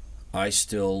I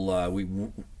still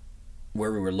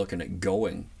where we were looking at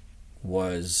going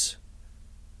was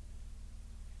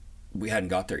we hadn't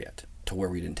got there yet to where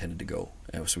we'd intended to go.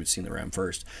 So we'd seen the ram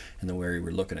first, and then where we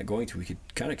were looking at going to, we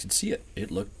could see it.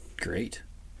 It looked great.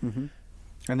 Mm-hmm.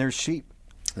 And there's sheep.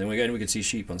 And then we could see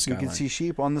sheep on the skyline. You could see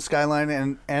sheep on the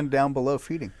skyline and down below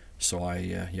feeding. So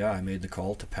I made the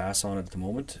call to pass on it at the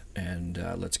moment, and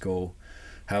let's go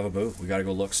have a boo. We got to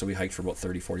go look. So we hiked for about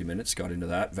 30-40 minutes, got into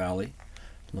that valley,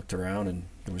 looked around, and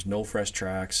there was no fresh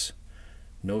tracks,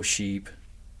 no sheep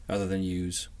other than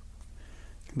ewes.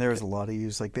 There was a lot of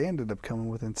ewes. Like, they ended up coming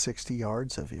within 60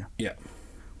 yards of you. Yeah.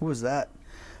 What was that?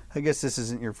 I guess this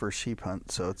isn't your first sheep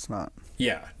hunt, so it's not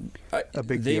a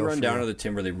big deal. They run down to the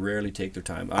timber. They rarely take their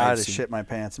time. I'd have shit my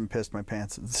pants and pissed my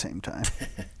pants at the same time.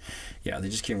 Yeah, they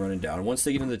just came running down. And once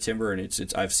they get into the timber, and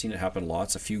it's I've seen it happen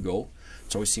lots. A few go.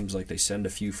 It always seems like they send a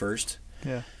few first.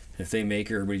 Yeah. If they make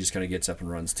it, everybody just kind of gets up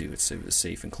and runs too. It's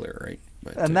safe and clear, right?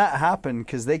 But, that happened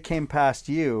because they came past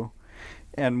you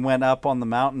and went up on the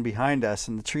mountain behind us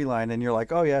in the tree line, and you're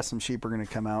like, oh yeah, some sheep are going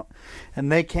to come out. And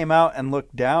they came out and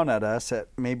looked down at us at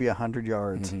maybe 100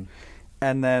 yards. Mm-hmm.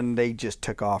 And then they just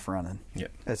took off running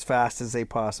as fast as they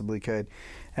possibly could.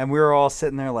 And we were all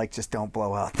sitting there like, just don't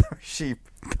blow out the sheep.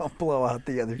 Don't blow out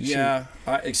the other sheep. Yeah,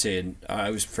 I was I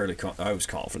was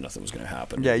confident nothing was going to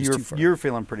happen. Yeah, you were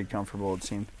feeling pretty comfortable, it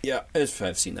seemed. Yeah,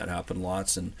 I've seen that happen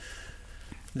lots. And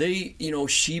they,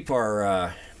 sheep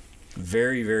are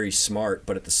very, very smart,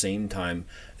 but at the same time,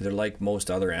 they're like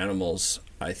most other animals,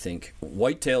 I think.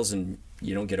 Whitetails, and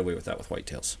you don't get away with that with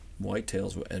whitetails.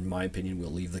 Whitetails, in my opinion,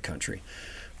 will leave the country.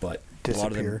 But disappear. A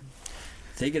lot of them,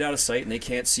 they get out of sight and they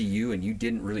can't see you, and you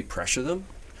didn't really pressure them.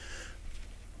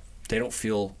 They don't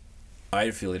feel,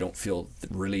 I feel they don't feel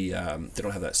really, they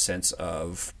don't have that sense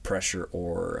of pressure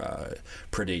or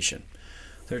predation.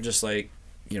 They're just like,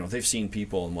 they've seen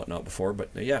people and whatnot before, but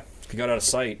yeah, if you got out of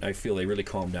sight, I feel they really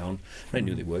calmed down. I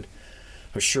knew they would.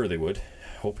 I was sure they would.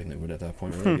 Hoping they would at that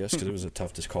point, I guess, because it was a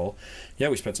tough call. Yeah,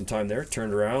 we spent some time there,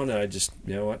 turned around, and I just,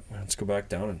 let's go back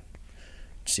down and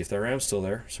see if that ram's still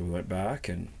there. So we went back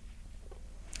and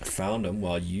found him.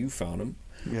 Well, you found him.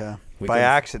 Yeah, by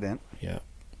accident. Yeah.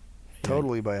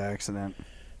 Totally by accident.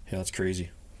 Yeah, that's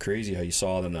crazy. Crazy how you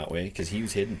saw them that way, because he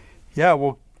was hidden. Yeah,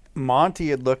 well, Monty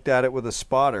had looked at it with a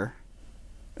spotter,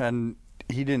 and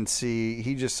he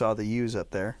just saw the ewes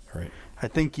up there. Right. I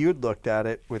think you had looked at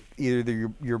it with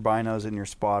either your binos and your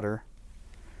spotter,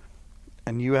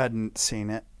 and you hadn't seen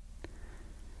it.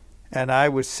 And I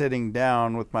was sitting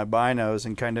down with my binos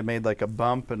and kind of made like a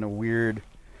bump and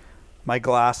my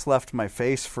glass left my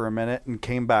face for a minute and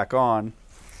came back on.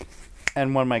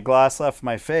 And when my glass left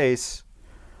my face,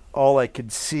 all I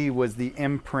could see was the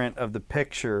imprint of the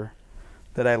picture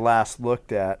that I last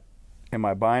looked at in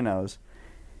my binos.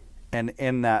 And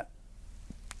in that,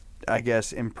 I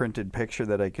guess, imprinted picture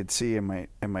that I could see in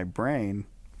my brain,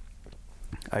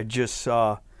 I just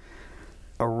saw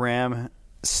a ram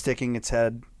sticking its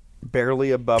head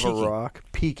barely above a rock,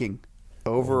 peeking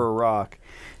over a rock,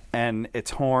 and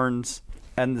its horns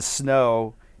and the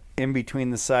snow in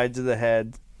between the sides of the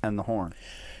head and the horn.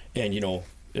 And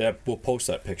we'll post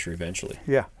that picture eventually.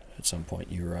 Yeah. At some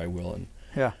point, you or I will, and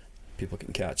people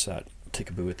can catch that. Take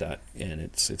a boo at that, and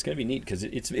it's going to be neat because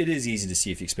it is easy to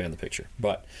see if you expand the picture,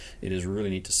 but it is really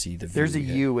neat to see the view. There's a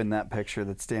ewe in that picture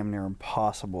that's damn near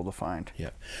impossible to find. Yeah,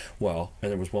 well, and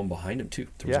there was one behind him too.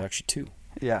 There was actually two.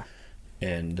 Yeah,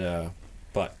 and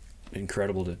but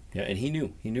incredible and he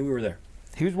knew we were there.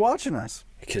 He was watching us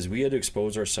because we had to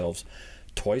expose ourselves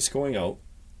twice going out,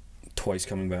 twice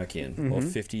coming back in. Mm-hmm. Well,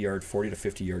 40 to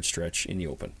 50 yard stretch in the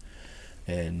open.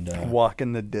 And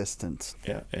walking the distance.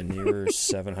 Yeah, and you're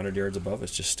 700 yards above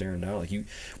us, just staring down. Like you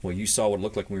saw what it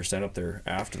looked like when we were standing up there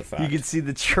after the fact. You could see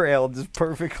the trail just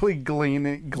perfectly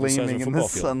gleaming in the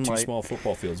sunlight. 2 small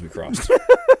football fields we crossed.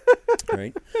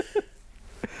 Right?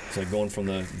 It's like going from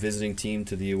the visiting team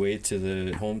to the away to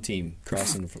the home team,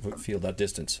 crossing the field that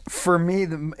distance. For me,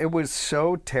 it was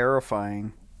so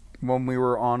terrifying when we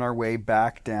were on our way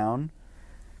back down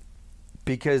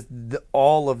because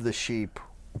all of the sheep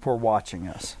were watching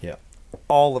us. Yeah.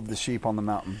 All of the sheep on the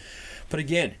mountain. But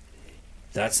again,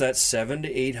 that's that 700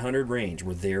 to 800 range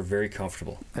where they're very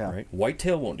comfortable. Yeah. Right?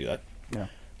 Whitetail won't do that. Yeah.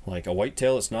 Like a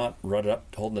whitetail that's not rutted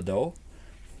up holding the doe,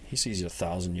 he sees you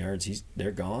 1,000 yards,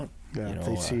 they're gone. Yeah, you know,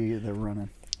 they see you, they're running.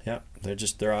 Yeah,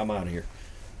 I'm out of here.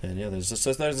 And yeah, there's a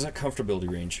comfortability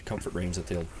range, comfort range that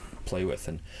they'll play with.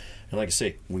 And like I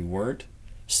say, we weren't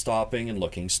stopping and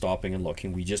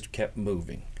looking. We just kept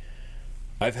moving.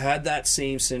 I've had that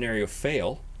same scenario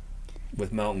fail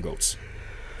with mountain goats.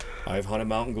 I've hunted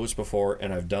mountain goats before,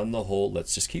 and I've done the whole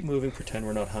let's just keep moving, pretend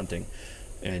we're not hunting.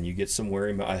 And you get some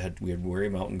wary. We had wary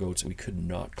mountain goats, and we could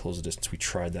not close the distance. We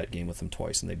tried that game with them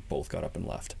twice, and they both got up and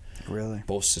left. Really?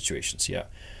 Both situations, yeah.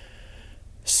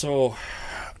 So,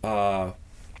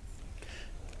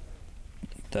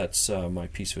 that's my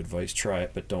piece of advice. Try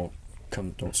it, but don't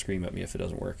scream at me if it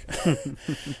doesn't work.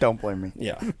 Don't blame me.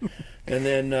 Yeah. And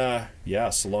then,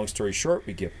 so long story short,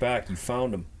 we get back. You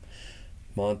found him.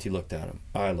 Monty looked at him.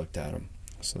 I looked at him.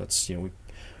 So that's,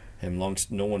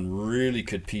 no one really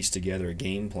could piece together a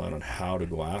game plan on how to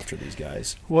go after these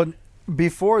guys. Well,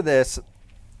 before this,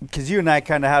 because you and I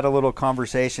kind of had a little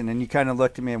conversation, and you kind of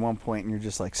looked at me at one point, and you're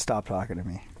just like, "Stop talking to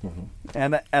me." Mm-hmm.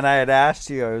 And I had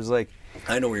asked you, I was like,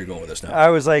 "I know where you're going with this now." I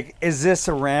was like, "Is this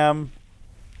a ram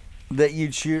that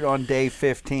you'd shoot on day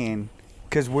 15?"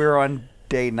 Because we're on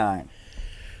day 9.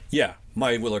 Yeah,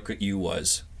 my look at you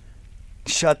was,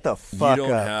 "Shut the fuck up! You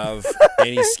don't have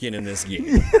any skin in this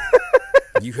game.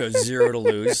 You have 0 to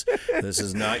lose. This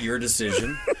is not your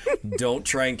decision. Don't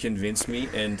try and convince me,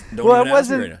 and don't even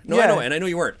ask me right now." No, yeah. I know, and I know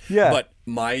you weren't. Yeah. But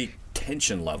my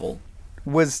tension level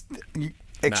was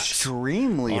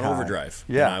extremely on high. overdrive.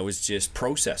 Yeah. And I was just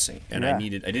processing, and Yeah.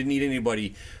 I didn't need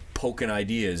anybody poking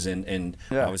ideas, and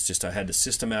Yeah. I had to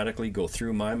systematically go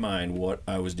through my mind what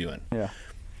I was doing. Yeah.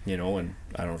 And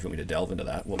I don't know if you want me to delve into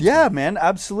that. Yeah, man,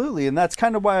 absolutely. And that's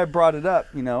kind of why I brought it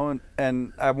up,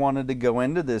 and I wanted to go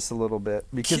into this a little bit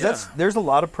because there's a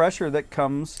lot of pressure that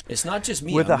comes It's not just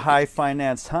me with a high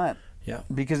financed hunt. Yeah.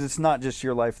 Because it's not just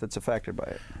your life that's affected by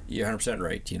it. You're 100%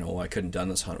 right. I couldn't have done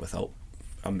this hunt without.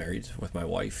 I'm married with my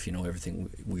wife. Everything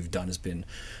we've done has been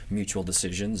mutual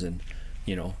decisions, and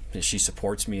she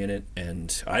supports me in it,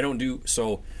 and I don't do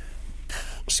so.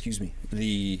 Excuse me.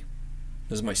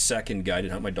 This is my second guided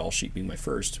hunt, my Dall sheep being my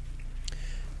first.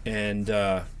 And,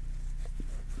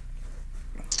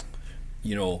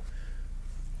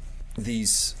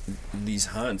 these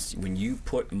hunts, when you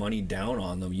put money down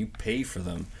on them, you pay for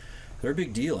them, they're a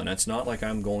big deal. And it's not like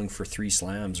I'm going for 3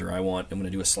 slams, or I'm going to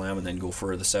do a slam and then go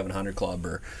for the 700 club,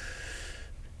 or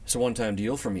it's a one-time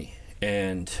deal for me.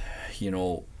 And, you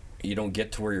don't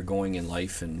get to where you're going in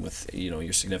life and with,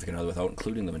 your significant other without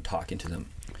including them and talking to them.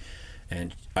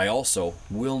 And I also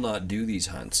will not do these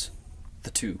hunts,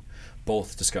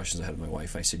 both discussions I had with my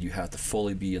wife. I said, you have to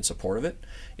fully be in support of it.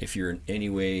 If you're in any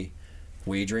way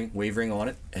wavering on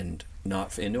it and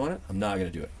not into it, I'm not going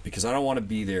to do it, because I don't want to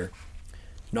be there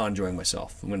not enjoying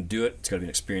myself. I'm going to do it. It's got to be an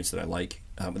experience that I like,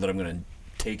 that I'm going to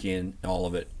take in all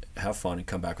of it, have fun, and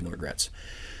come back with no regrets.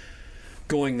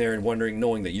 Going there and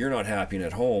knowing that you're not happy and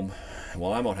at home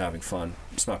while I'm out having fun,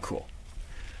 it's not cool,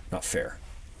 not fair.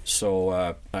 So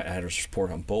I had a support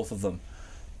on both of them,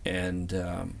 and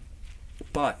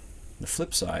but the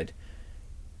flip side,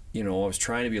 I was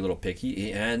trying to be a little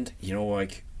picky, and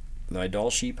like the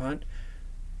Dall sheep hunt,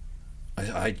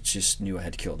 I just knew I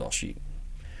had to kill a Dall sheep,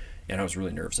 and I was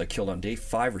really nervous. I killed on day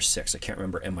 5 or 6, I can't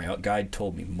remember, and my guide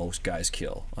told me most guys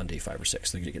kill on day 5 or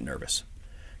 6. They get nervous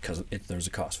because there's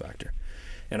a cost factor,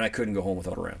 and I couldn't go home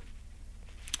without a ram,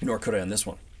 nor could I on this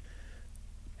one,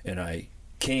 and I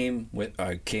came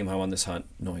home on this hunt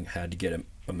knowing I had to get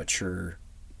a mature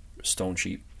stone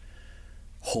sheep,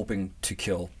 hoping to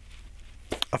kill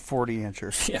a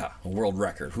 40-incher. Yeah, a world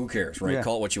record. Who cares, right? Yeah.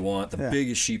 Call it what you want. The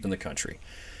biggest sheep in the country.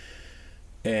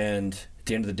 And at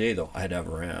the end of the day, though, I had to have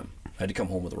a ram. I had to come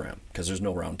home with a ram because there's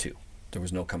no round 2. There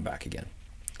was no come back again.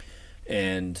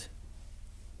 And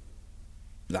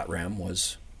that ram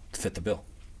fit the bill.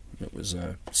 It was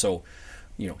it's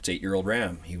 8-year-old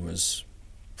ram. He was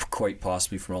quite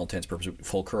possibly, from all intents and purposes,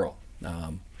 full curl,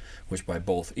 which by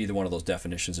either one of those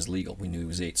definitions is legal. We knew he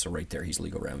was 8, so right there he's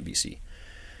legal ram in BC.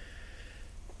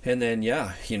 And then,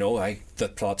 yeah, the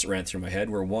thoughts that ran through my head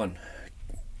were, one,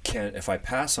 if I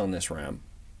pass on this ram,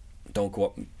 don't go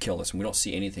up and kill us, and we don't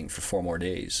see anything for 4 more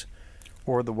days.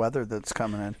 Or the weather that's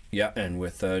coming in. Yeah, and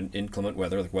with inclement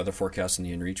weather, like weather forecast in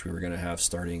the InReach, we were going to have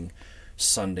starting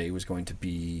Sunday was going to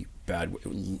be bad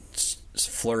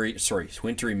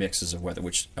wintry mixes of weather,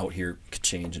 which out here could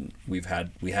change, and we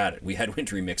had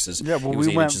wintry mixes. Yeah, well,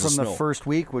 we went from the first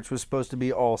week, which was supposed to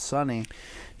be all sunny,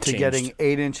 to getting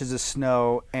 8 inches of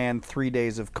snow and 3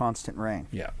 days of constant rain.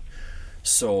 Yeah,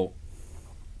 so.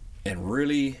 And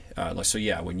really,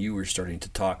 when you were starting to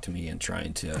talk to me and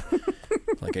trying to,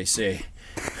 like I say...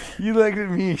 You looked at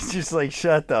me just like,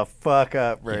 shut the fuck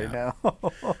up now.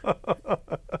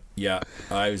 Yeah,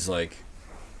 I was like,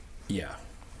 yeah,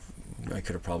 I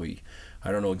could have probably...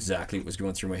 I don't know exactly what was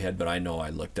going through my head, but I know I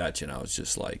looked at you and I was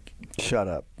just like... Shut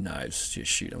up. No, I was just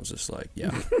shooting. I was just like,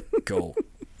 yeah, go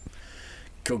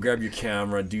grab your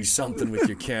camera, do something with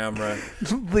your camera.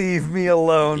 Leave me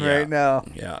alone right now.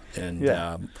 Yeah,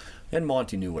 and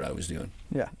Monty knew what I was doing.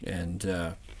 Yeah. And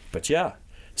but yeah,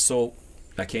 so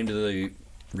I came to the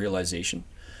realization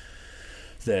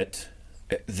that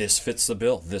this fits the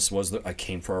bill. This was I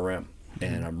came for a ram,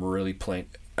 and I'm really playing.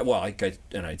 Well,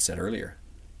 I'd said earlier,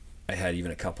 I had even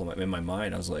a couple in my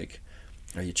mind. I was like,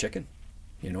 "Are you chicken?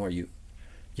 Are you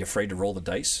afraid to roll the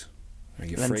dice? Are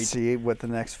you afraid?" And see what the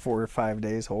next 4 or 5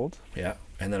 days hold. Yeah,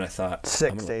 and then I thought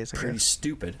 6 days. Pretty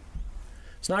stupid.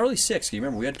 It's not really 6. You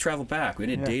remember, we had to travel back. We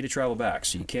had a day to travel back,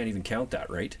 so you can't even count that,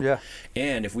 right? Yeah.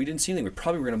 And if we didn't see anything, we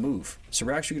probably were going to move. So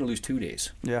we're actually going to lose 2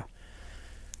 days. Yeah.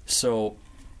 So,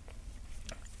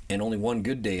 and only one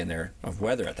good day in there of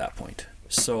weather at that point.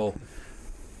 So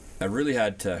I really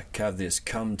had to have this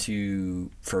come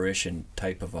to fruition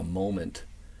type of a moment,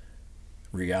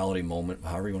 reality moment,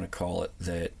 however you want to call it,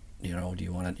 that, do you want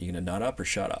to, you going to nut up or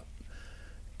shut up?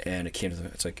 And it came to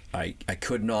it's like, I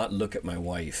could not look at my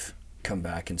wife, come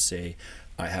back and say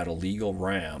I had a legal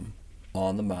ram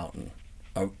on the mountain,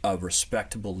 a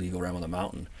respectable legal ram on the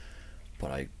mountain, but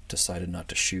I decided not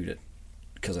to shoot it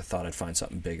because I thought I'd find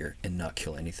something bigger and not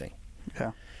kill anything.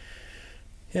 Yeah.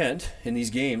 And in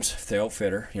these games, the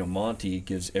outfitter, Monty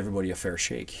gives everybody a fair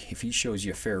shake. If he shows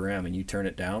you a fair ram and you turn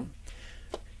it down,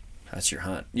 that's your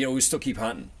hunt. We still keep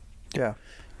hunting. Yeah.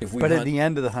 But at the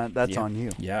end of the hunt, that's on you.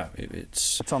 Yeah,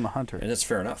 it's on the hunter, and it's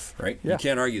fair enough, right? Yeah. You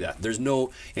can't argue that. There's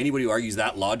anybody who argues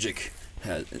that logic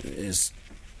has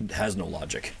no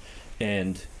logic,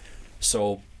 and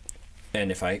so,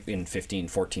 and if in 15,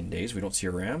 14 days we don't see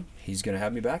a ram, he's going to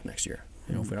have me back next year.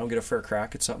 If we don't get a fair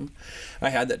crack at something,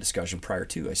 I had that discussion prior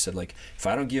too. I said, like, if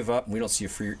I don't give up and we don't see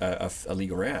a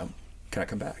legal ram, can I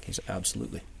come back? He said,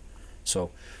 absolutely. So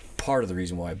part of the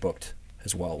reason why I booked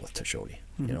as well with Tashodi,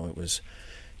 it was.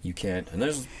 You can't, and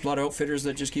there's a lot of outfitters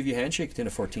that just give you a handshake at the end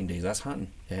of 14 days. That's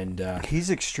hunting, and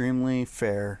he's extremely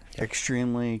fair,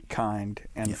 extremely kind,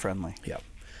 and friendly. Yeah.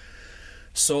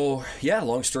 So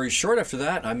long story short, after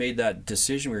that, I made that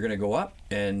decision. We were going to go up,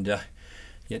 and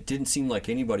it didn't seem like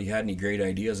anybody had any great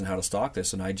ideas on how to stalk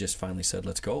this, and I just finally said,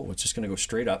 "Let's go. We're just going to go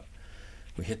straight up.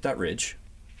 We hit that ridge.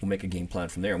 We'll make a game plan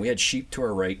from there." And we had sheep to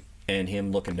our right, and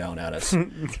him looking down at us.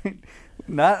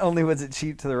 Not only was it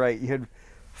sheep to the right, you had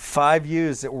 5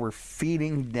 ewes that were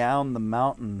feeding down the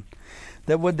mountain.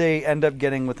 That would they end up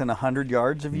getting within 100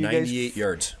 yards of you 98 guys? 98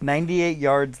 yards. 98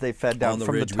 yards they fed down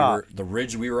from the top. The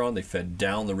ridge we were on, they fed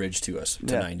down the ridge to us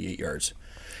to 98 yards.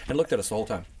 And looked at us the whole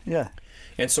time. Yeah.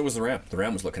 And so was the ram. The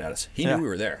ram was looking at us. He knew we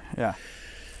were there. Yeah.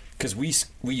 Because we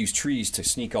use trees to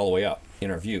sneak all the way up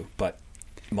in our view. But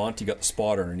Monty got the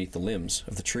spotter underneath the limbs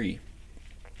of the tree.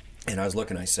 And I was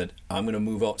looking, I said, I'm going to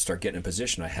move out and start getting in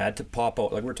position. I had to pop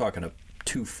out, like we're talking a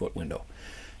 2-foot window,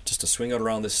 just to swing out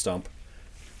around this stump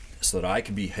so that I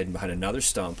could be hidden behind another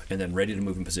stump and then ready to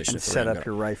move in position. And set up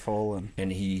your rifle.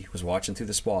 And he was watching through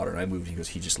the spotter, and I moved, and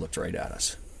he just looked right at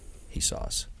us. He saw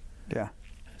us. Yeah.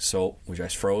 So we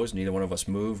just froze. Neither one of us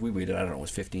moved. We waited, I don't know, it was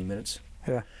 15 minutes.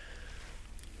 Yeah.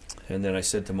 And then I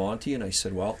said to Monty, and I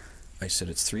said,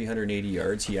 it's 380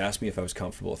 yards. He asked me if I was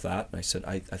comfortable with that, and I said,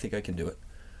 I think I can do it.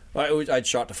 I'd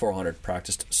shot to 400,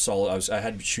 practiced solid. I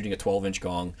had shooting a 12-inch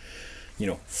gong,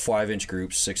 5-inch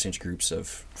groups, 6-inch groups of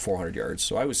 400 yards.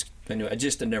 So I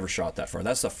just had never shot that far.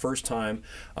 That's the first time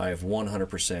I have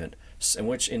 100%, and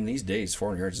which in these days,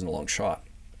 400 yards isn't a long shot.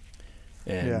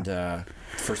 And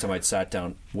first time I'd sat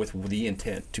down with the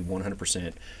intent to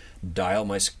 100% dial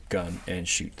my gun and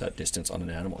shoot that distance on an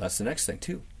animal. That's the next thing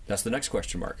too. That's the next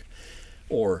question mark.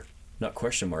 Or, not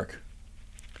question mark,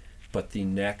 but the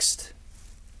next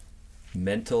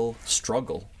mental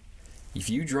struggle. If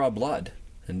you draw blood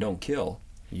and don't kill,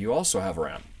 you also have a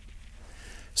ram.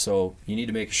 So you need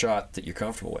to make a shot that you're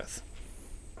comfortable with.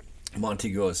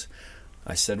 Monty goes,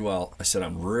 I said,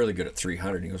 I'm really good at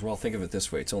 300. He goes, well, think of it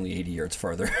this way. It's only 80 yards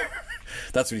farther.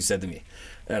 That's what he said to me.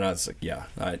 And I was like, yeah,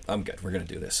 I'm good. We're going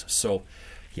to do this. So,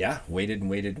 yeah, waited.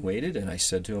 And I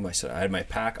said to him, I had my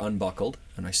pack unbuckled.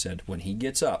 And I said, when he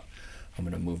gets up, I'm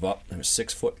going to move up. There was a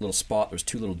 6-foot little spot. There was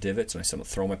 2 little divots. And I said, I'm going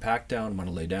to throw my pack down. I'm going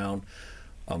to lay down.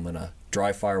 I'm going to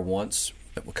dry fire once,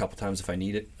 a couple times if I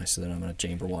need it. I said, then I'm going to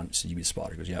chamber one. He said, you be the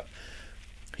spotter. He goes, yep.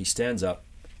 He stands up.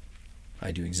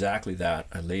 I do exactly that.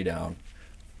 I lay down.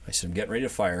 I said, I'm getting ready to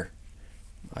fire.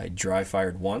 I dry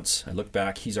fired once. I look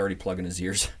back. He's already plugging his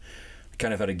ears. I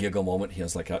kind of had a giggle moment. He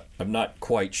was like, I'm not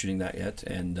quite shooting that yet.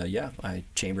 And I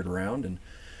chambered around and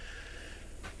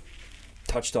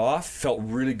touched off. Felt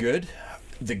really good.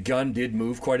 The gun did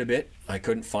move quite a bit. I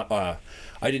couldn't find. I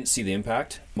didn't see the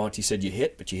impact. Monty said you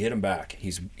hit, but you hit him back.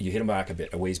 You hit him back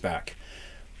a ways back.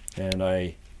 And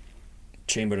I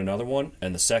chambered another one,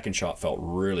 and the second shot felt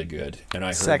really good. And I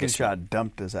heard second shot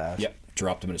dumped his ass. Yep,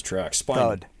 dropped him in his tracks. Spine.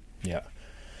 Thud. Yeah.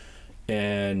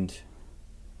 And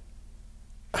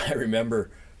I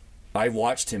remember I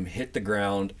watched him hit the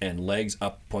ground and legs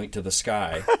up point to the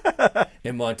sky.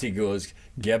 And Monty goes,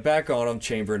 get back on him,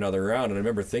 chamber another round. And I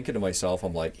remember thinking to myself,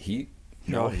 I'm like,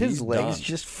 his legs done.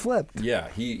 just flipped. Yeah,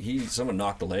 someone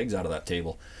knocked the legs out of that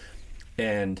table.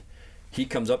 And he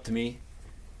comes up to me,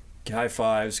 high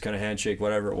fives, kind of handshake,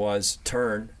 whatever it was,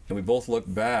 turn, and we both look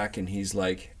back, and he's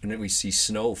like, and then we see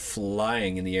snow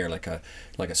flying in the air like a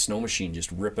snow machine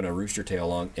just ripping a rooster tail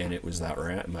along, and it was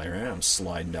my ram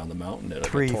sliding down the mountain at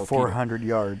 300-400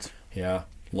 yards. Yeah,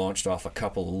 launched off a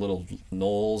couple of little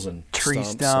knolls and tree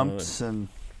stumps and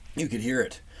you could hear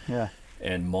it. Yeah.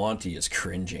 And Monty is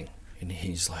cringing. And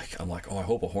he's like, I'm like, oh, I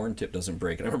hope a horn tip doesn't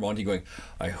break. And I remember Monty going,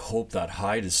 I hope that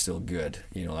hide is still good.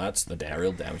 That's the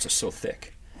real damage. It's so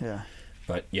thick. Yeah.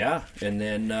 But yeah, and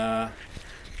then a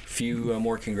few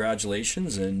more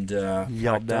congratulations and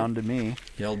yelled down to me.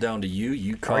 Yelled down to you.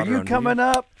 You caught Are her you on coming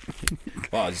video. up?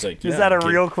 Wow, it's like, is that a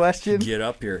real question? Get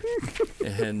up here.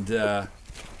 And and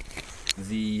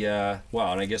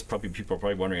I guess probably people are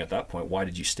probably wondering at that point, why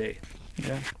did you stay?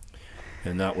 Yeah.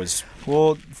 And that was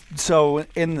so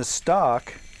in the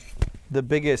stock,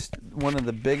 one of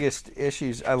the biggest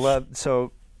issues I love.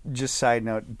 So just side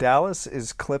note, Dallas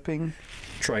is clipping.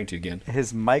 Trying to again.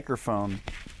 His microphone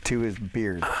to his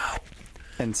beard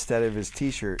instead of his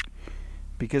T-shirt,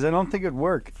 because I don't think it'd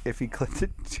work if he clipped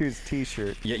it to his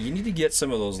T-shirt. Yeah, you need to get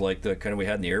some of those like the kind of we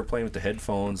had in the airplane with the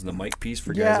headphones and the mic piece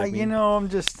for guys like me. I'm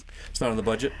just. It's not on the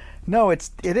budget. No, it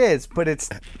is, but it's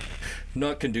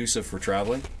not conducive for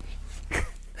traveling.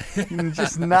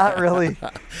 Just not really.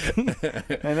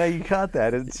 I know you caught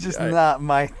that. It's just not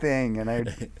my thing, and I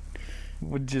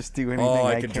would just do anything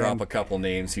I could drop a couple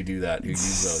names who do that, who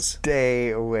use those.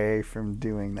 Stay away from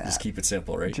doing that. Just keep it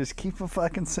simple, right? Just keep it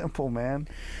fucking simple, man.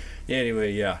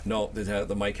 Anyway, yeah. No,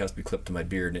 the mic has to be clipped to my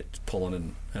beard, and it's pulling,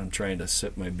 and I'm trying to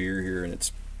sip my beer here, and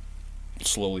it's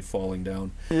slowly falling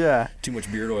down. Yeah. Too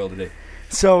much beard oil today.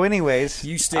 So, anyways.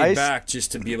 You stayed back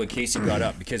just to be able, in case he got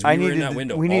up, because we were in that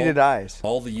window. We needed eyes.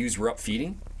 All the ewes were up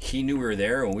feeding. He knew we were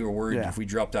there, and we were worried if we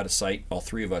dropped out of sight, all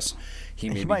three of us, he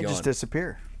may be gone. He might just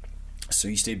disappear. So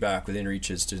he stayed back within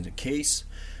reaches just in case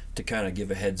to kind of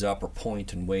give a heads up or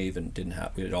point and wave, and didn't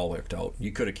happen. It all worked out.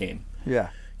 You could have came. Yeah.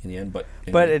 In the end, but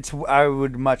I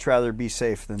would much rather be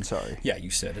safe than sorry. Yeah, you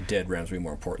said a dead ram's way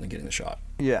more important than getting the shot.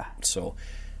 Yeah. So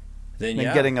then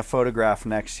getting a photograph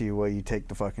next to you while you take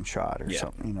the fucking shot or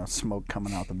something, smoke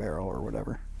coming out the barrel or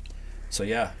whatever. So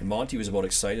yeah, and Monty was about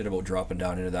excited about dropping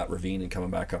down into that ravine and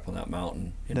coming back up on that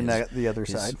mountain. In the other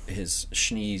side. His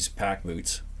Schnees pack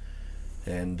boots.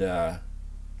 And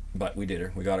but we did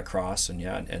her. We got across, and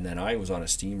and then I was on a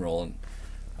steamroll, and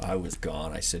I was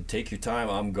gone. I said, "Take your time,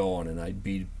 I'm going." And I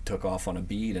took off on a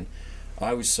bead, and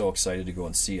I was so excited to go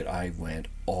and see it. I went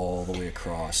all the way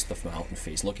across the mountain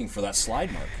face, looking for that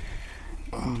slide mark.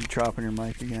 Dropping your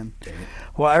mic again. Dang it.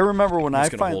 Well, I remember when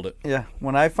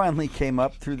when I finally came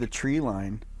up through the tree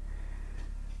line.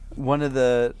 One of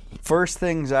the first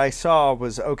things I saw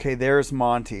was, okay, there's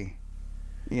Monty,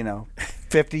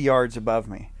 50 yards above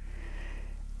me.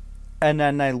 And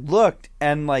then I looked,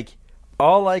 and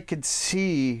all I could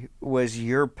see was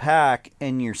your pack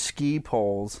and your ski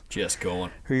poles. Just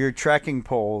going. Or your trekking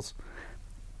poles.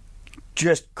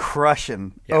 Just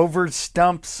crushing. Yep. Over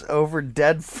stumps, over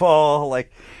deadfall.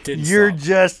 You're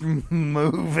just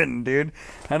moving, dude.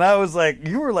 And I was like,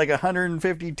 you were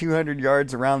 150, 200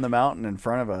 yards around the mountain in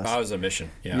front of us. I was a mission.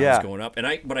 Yeah. I was going up.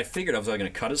 But I figured I was going to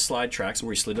cut his slide tracks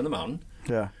where he slid in the mountain.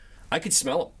 Yeah. I could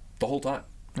smell him the whole time.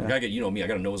 Yeah. I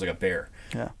got a nose like a bear.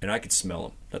 Yeah. And I could smell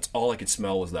him. That's all I could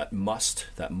smell was that musk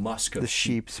of the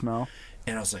sheep smell.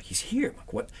 And I was like, he's here. I'm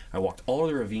like, what? I walked all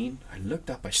the ravine. I looked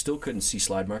up. I still couldn't see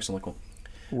slide marks. I'm like, well,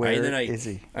 Where is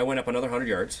he? I went up another 100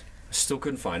 yards. I still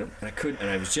couldn't find him. And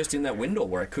I was just in that window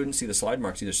where I couldn't see the slide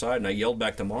marks either side. And I yelled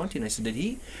back to Monty and I said, did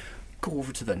he go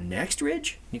over to the next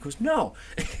ridge? And he goes, no.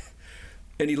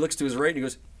 And he looks to his right and he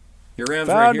goes, your ram's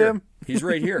Found right here. him. He's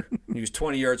right here. He was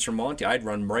 20 yards from Monty. I'd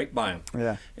run right by him.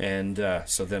 Yeah. And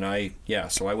so then I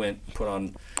went and put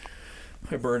on,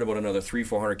 I burned about another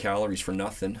 300-400 calories for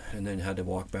nothing, and then had to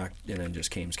walk back, and then just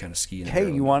came kind of skiing.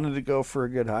 Hey, you wanted to go for a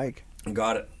good hike.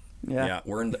 Got it. Yeah.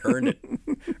 Earned it.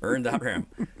 Earned that ram.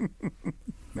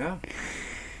 Yeah.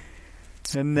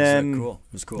 And then It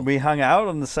was cool. we hung out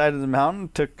on the side of the mountain,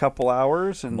 took a couple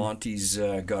hours. And Monty's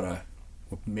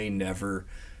may never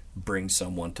bring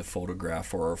someone to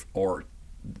photograph or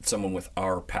someone with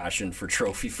our passion for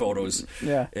trophy photos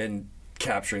Yeah. and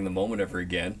capturing the moment ever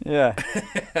again. Yeah.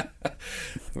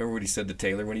 Remember what he said to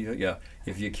Taylor when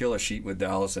if you kill a sheep with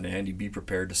Dallas and Andy, be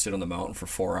prepared to sit on the mountain for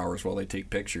 4 hours while they take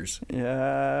pictures.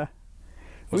 Yeah.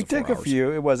 We Was it 4 took a hours?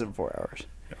 few. It wasn't 4 hours.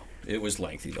 No, it was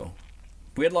lengthy though.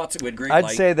 We had great I'd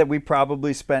light. say that we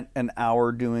probably spent an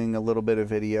hour doing a little bit of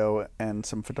video and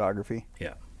some photography.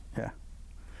 Yeah. Yeah.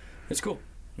 It's cool.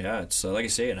 Yeah, it's like I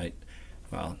say, and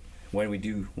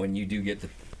when you do get the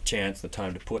chance, the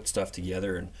time to put stuff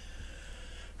together and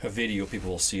a video, people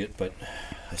will see it. But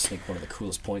I think one of the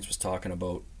coolest points was talking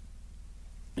about.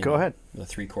 Go ahead. The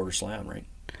 3/4 slam, right?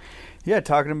 Yeah,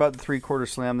 talking about the 3/4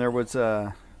 slam, there was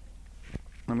let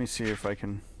me see if I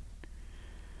can.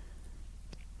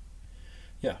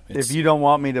 Yeah. If you don't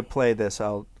want me to play this,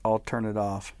 I'll turn it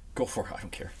off. Go for it. I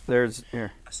don't care. There's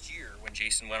here. Last year when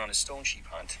Jason went on his stone sheep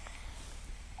hunt,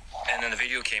 and then the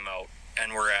video came out,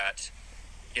 and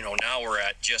now we're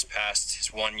at just past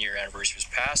his 1 year anniversary of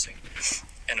his passing,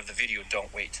 and of the video,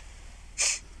 don't wait.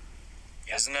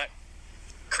 Isn't that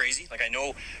crazy? Like, I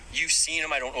know you've seen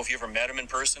him. I don't know if you ever met him in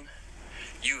person.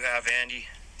 You have, Andy,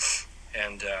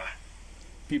 and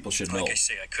People should know. like I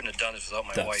say, I couldn't have done this without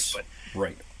my That's wife, but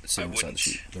right. Same I beside the wouldn't.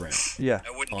 sheep, the ram. Yeah. I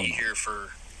wouldn't be here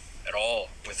at all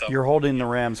without You're holding the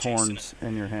ram's Jason. horns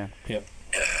in your hand. Yep.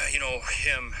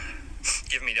 him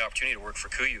giving me the opportunity to work for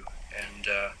Kuyu. And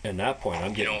At that point,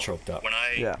 I'm getting choked up. when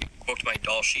I Yeah. booked my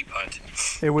Doll sheep hunt,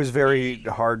 It was very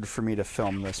hard for me to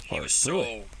film this he part. was so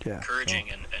Really? Yeah.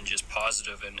 encouraging and just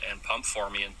positive and pumped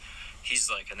for me. And he's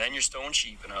like, and then your stone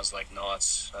sheep. And I was like, no,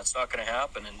 that's not going to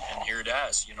happen. And here it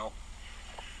is,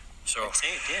 So I'd say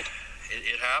it did.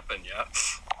 It happened, yeah.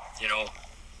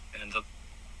 And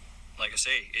like I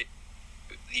say,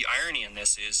 the irony in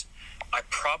this is I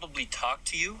probably talked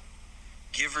to you,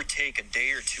 give or take a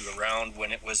day or two around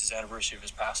when it was his anniversary of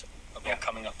his passing, about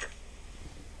coming up here.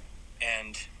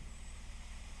 And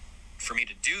for me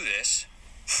to do this,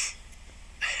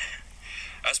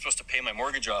 I was supposed to pay my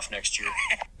mortgage off next year.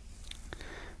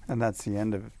 And that's the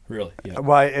end of it. Really? Yeah.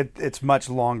 Why it's much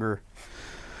longer.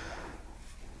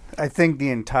 I think the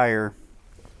entire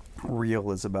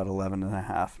reel is about 11 and a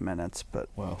half minutes, but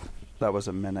Wow. that was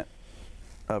a minute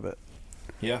of it.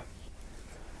 Yeah.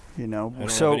 You know, I don't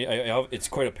so have any, it's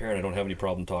quite apparent I don't have any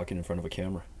problem talking in front of a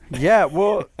camera. yeah.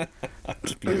 Well,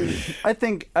 I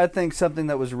think something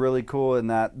that was really cool in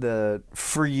that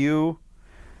for you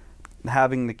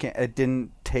having it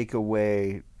didn't take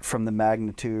away from the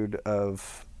magnitude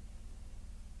of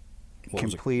What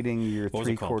was completing your what was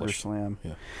 3/4 accomplished. slam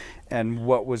Yeah. and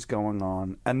what was going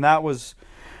on, and that was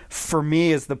for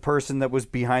me as the person that was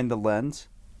behind the lens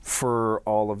for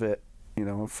all of it.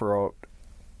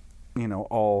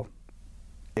 All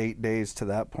 8 days to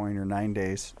that point, or 9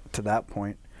 days to that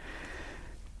point,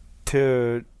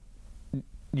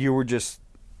 you were just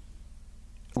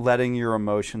letting your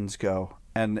emotions go,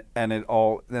 and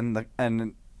the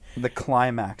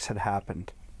climax had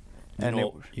happened.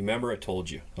 You remember I told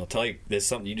you? I'll tell you. There's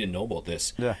something you didn't know about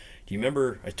this. Yeah. Do you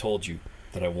remember I told you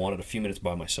that I wanted a few minutes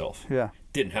by myself? Yeah.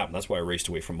 Didn't happen. That's why I raced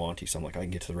away from Monty. So I'm like, I can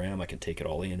get to the ram. I can take it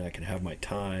all in. I can have my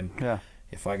time. Yeah.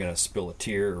 If I'm going to spill a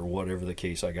tear or whatever the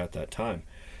case, I got that time.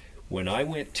 When I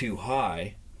went too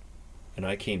high and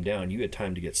I came down, you had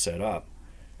time to get set up.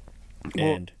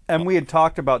 And we had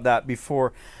talked about that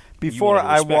before wanted to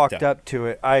I respect walked that. up to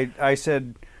it. I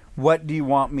said, what do you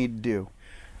want me to do?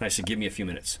 I said, give me a few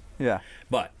minutes. Yeah.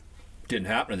 But didn't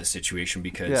happen in this situation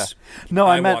because Yeah. No,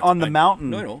 I meant on the mountain.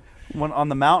 No, I know. When on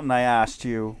the mountain, I asked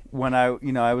you when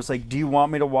I was like, do you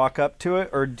want me to walk up to it,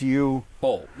 or do you?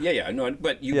 Oh, yeah. No,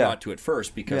 but you Yeah. got to it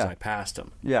first because Yeah. I passed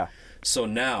him. Yeah. So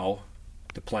now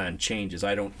the plan changes.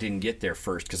 I didn't get there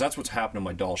first because that's what's happened to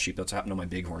my doll sheep. That's happened to my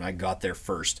bighorn. I got there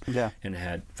first. Yeah. And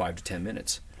had 5 to 10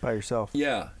 minutes. By yourself.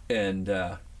 Yeah, and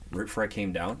right before I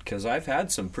came down, because I've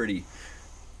had some pretty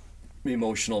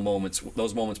emotional moments,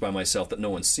 those moments by myself that no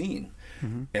one's seen.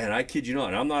 And I kid you not,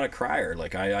 and I'm not a crier.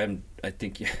 Like I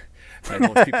think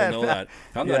most people know that.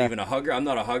 I'm not even a hugger. I'm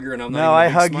not a hugger, and I'm not. No, even a I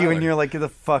big hug smiler. you, and you're like, get the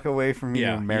fuck away from me, you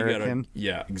American.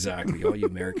 Yeah, exactly. All you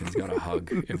Americans got a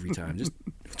hug every time. Just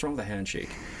what's wrong with a handshake?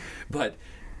 But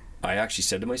I actually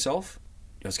said to myself,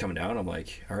 I was coming down. I'm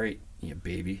like, all right, yeah,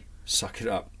 baby, suck it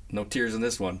up. No tears in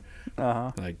this one.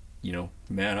 Like,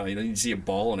 man, I mean, you see a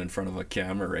bawling in front of a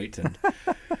camera, right? And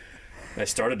I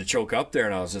started to choke up there,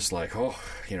 and I was just like, oh,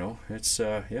 it's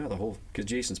the whole, because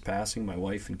Jason's passing, my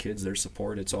wife and kids, their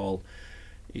support,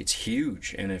 it's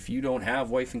huge. And if you don't have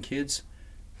wife and kids,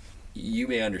 you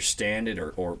may understand it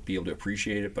or be able to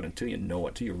appreciate it, but until you know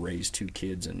it, until you raise 2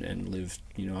 kids and live,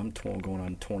 I'm going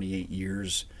on 28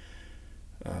 years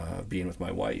being with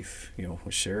my wife,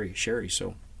 with Sherry.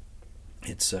 So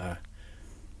it's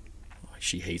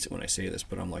she hates it when I say this,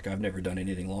 but I'm like, I've never done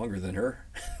anything longer than her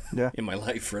in my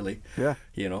life, really. Yeah.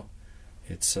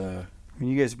 It's I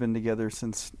mean, you guys have been together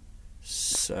since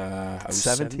I was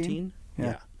 17?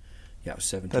 Yeah, I was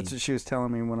 17. That's what she was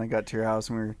telling me when I got to your house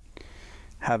and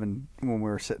when we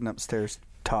were sitting upstairs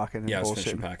talking and I was bullshitting.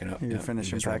 finishing packing up. You were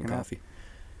finishing packing up. Coffee.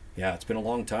 Yeah, it's been a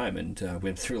long time, and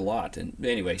went through a lot. And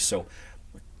anyway, so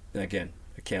again,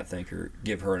 I can't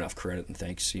give her enough credit and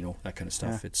thanks, that kind of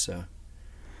stuff. Yeah. It's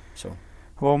so.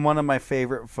 Well, one of my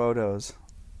favorite photos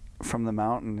from the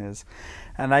mountain is,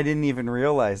 and I didn't even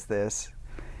realize this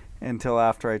until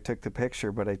after I took the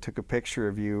picture, but I took a picture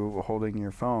of you holding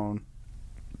your phone.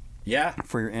 Yeah.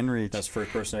 For your inReach. That's the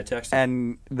first person I texted.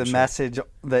 And the message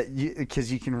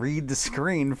because you can read the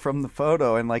screen from the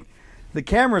photo, and like the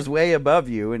camera's way above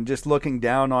you and just looking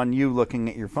down on you looking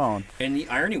at your phone. And the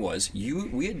irony was,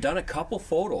 we had done a couple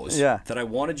photos that I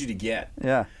wanted you to get.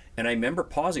 Yeah. And I remember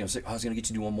pausing. I was like, I was going to get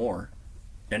you to do one more.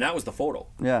 And that was the photo.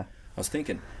 Yeah. I was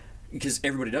thinking, because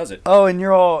everybody does it. Oh, and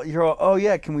you're all, oh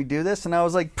yeah, can we do this? And I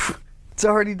was like, it's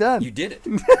already done. You did it.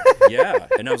 Yeah.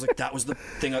 And I was like, that was the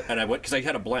thing. And I went, because I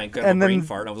had a blank, I had a brain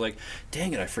fart. And I was like,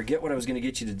 dang it, I forget what I was going to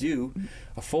get you to do.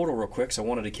 A photo real quick, so I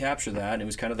wanted to capture that. And it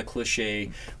was kind of the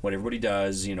cliche, what everybody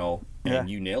does, and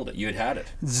you nailed it. You had it.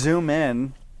 Zoom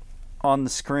in on the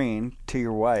screen to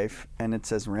your wife, and it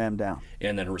says ram down.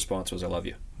 And then her response was, I love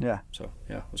you. Yeah. So,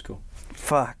 yeah, it was cool.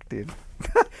 Fuck, dude.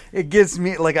 It gives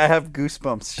me, like, I have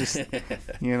goosebumps just,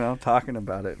 talking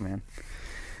about it, man.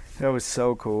 That was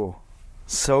so cool.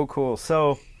 So cool.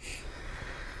 So,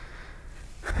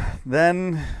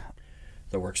 then...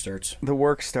 The work starts.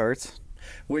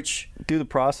 Which... Do the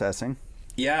processing.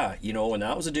 Yeah, and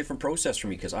that was a different process for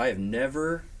me, because I have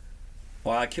never...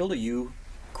 Well, I killed a ewe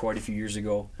quite a few years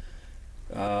ago.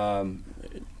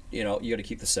 You got to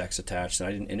keep the sex attached. And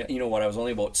I didn't. And you know what? I was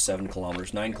only about 9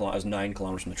 kilometers. I was 9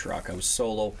 kilometers from the truck. I was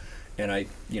solo, and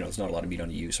there's not a lot of meat on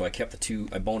the ewe, so I kept the 2.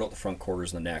 I boned out the front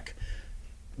quarters and the neck,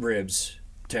 ribs,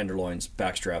 tenderloins,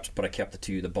 back straps, but I kept the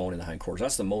 2, the bone and the hind quarters.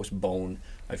 That's the most bone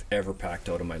I've ever packed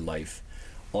out in my life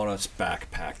on a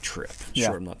backpack trip. Yeah.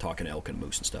 Sure, I'm not talking elk and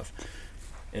moose and stuff.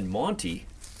 And Monty,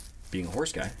 being a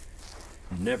horse guy,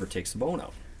 never takes the bone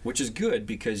out, which is good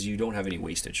because you don't have any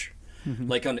wastage. Mm-hmm.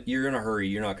 Like you're in a hurry,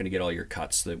 you're not going to get all your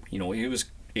cuts. It was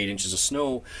 8 inches of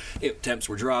snow, temps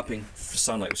were dropping,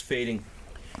 sunlight was fading,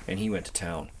 and he went to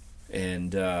town.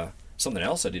 And something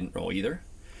else I didn't know either.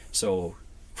 So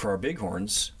for our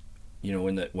bighorns,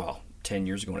 10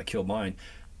 years ago when I killed mine,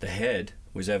 the head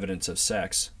was evidence of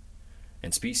sex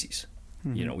and species.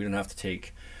 Mm-hmm. We don't have to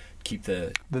keep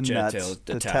the nuts, genitalia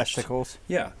the attached. testicles.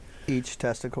 Yeah. Each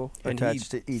testicle and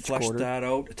attached to each quarter. Fleshed that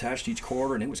out, attached to each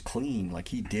quarter, and it was clean. Like,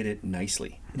 he did it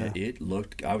nicely. Yeah.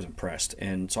 I was impressed.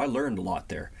 And so I learned a lot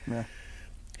there. Yeah.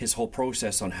 His whole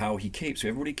process on how he capes. So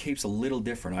everybody capes a little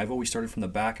different. I've always started from the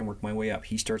back and worked my way up.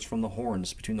 He starts from the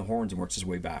horns, between the horns, and works his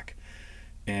way back.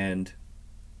 And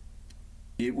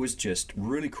it was just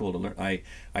really cool to learn.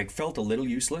 I felt a little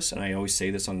useless, and I always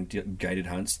say this on guided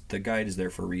hunts. The guide is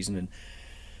there for a reason, and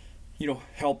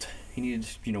helped. He needed,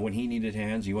 when he needed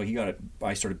hands, he got it.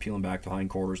 I started peeling back the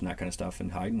hindquarters and that kind of stuff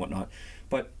and hide and whatnot.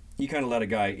 But you kind of let a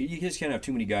guy, you just can't have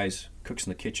too many guys, cooks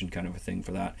in the kitchen kind of a thing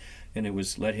for that. And it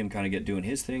was let him kind of get doing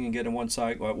his thing and get on one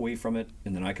side, away from it,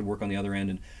 and then I could work on the other end,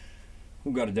 and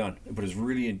we got it done. But it was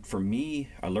really, for me,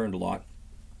 I learned a lot.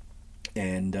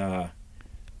 And learned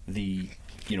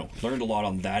a lot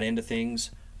on that end of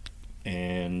things.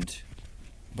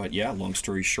 But yeah, long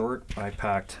story short, I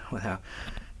packed,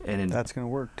 that's going to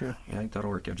work too. Yeah, I think that'll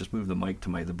work. I've just moved the mic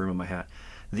to the brim of my hat.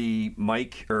 The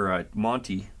mic,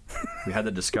 Monty, we had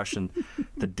the discussion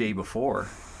the day before,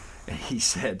 and he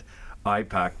said, I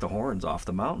packed the horns off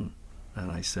the mountain.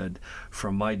 And I said,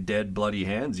 from my dead, bloody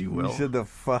hands, you will. You said, the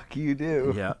fuck you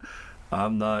do. Yeah.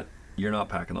 I'm not you're not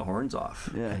packing the horns off.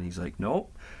 Yeah. And he's like,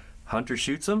 nope. Hunter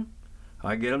shoots him.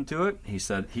 I get him to it. He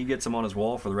said he gets him on his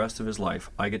wall for the rest of his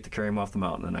life. I get to carry him off the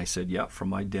mountain. And I said, yep, from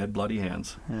my dead bloody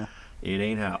hands. Yeah. It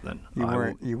ain't happening.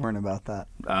 You weren't about that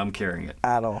I'm carrying it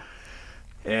at all.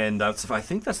 And I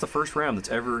think that's the first ram that's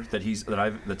ever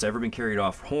been carried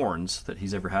off horns that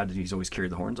he's ever had. He's always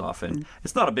carried the horns off, and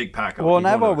it's not a big pack. Well, and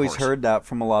I've always heard that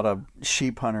from a lot of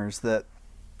sheep hunters, that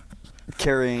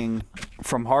carrying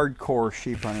from hardcore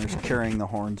sheep hunters, carrying the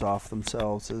horns off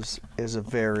themselves is a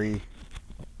very.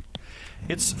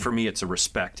 It's for me. It's a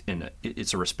respect in it.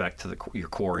 It's a respect to your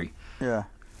quarry. Yeah.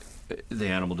 The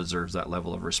animal deserves that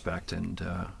level of respect, and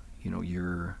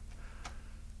you're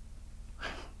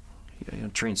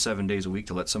trained 7 days a week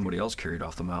to let somebody else carry it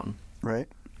off the mountain. Right.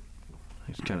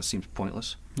 It kind of seems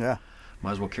pointless. Yeah.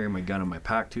 Might as well carry my gun in my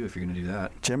pack too if you're going to do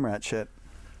that. Gym rat shit.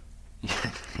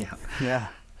 Yeah. Yeah.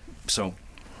 So.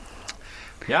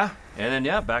 Yeah, and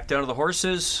then back down to the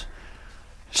horses.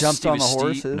 Jumped on the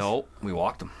horses. No, we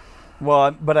walked them.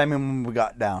 Well, but I mean, when we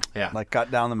got down. Yeah. Like,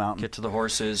 got down the mountain. Get to the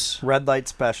horses. Red light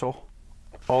special.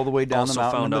 All the way down the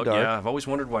mountain in the dark. Yeah, I've always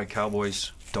wondered why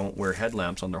cowboys don't wear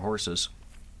headlamps on their horses.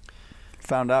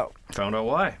 Found out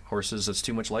why. Horses, it's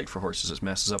too much light for horses. It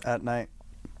messes up. At night.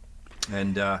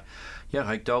 And,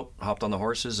 hiked out, hopped on the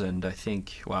horses, and I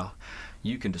think, well,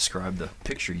 you can describe the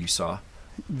picture you saw.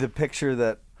 The picture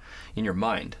that... In your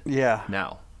mind. Yeah.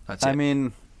 Now. That's it. I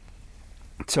mean,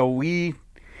 so we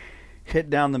hit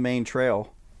down the main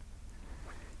trail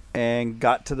and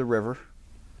got to the river,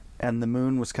 and the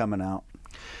moon was coming out.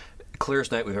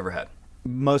 Clearest night we've ever had.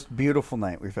 Most beautiful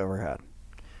night we've ever had.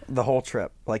 The whole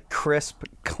trip. Like, crisp,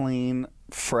 clean,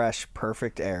 fresh,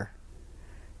 perfect air.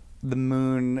 The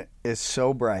moon is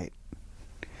so bright.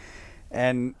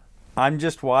 And I'm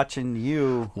just watching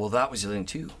you. Well, that was the thing,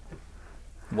 too.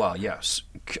 Well, yes.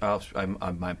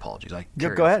 My apologies.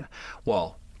 Go ahead.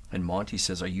 Well, and Monty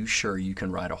says, are you sure you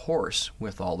can ride a horse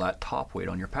with all that top weight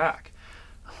on your pack?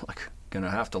 I'm like, gonna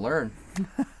have to learn.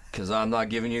 Because I'm not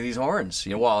giving you these horns.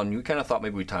 And we kind of thought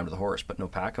maybe we'd time to the horse, but no,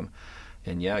 pack them.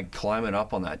 And climbing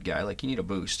up on that guy, like, you need a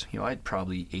boost. I had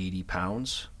probably 80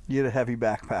 pounds. You had a heavy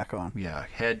backpack on. Yeah,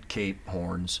 head, cape,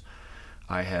 horns.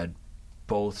 I had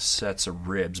both sets of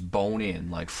ribs, bone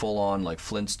in, like full on, like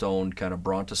Flintstone kind of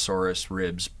Brontosaurus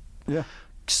ribs. Yeah.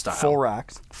 Style. Full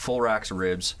racks. Full racks of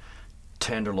ribs,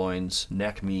 tenderloins,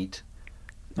 neck meat.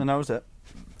 And that was it.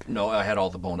 No, I had all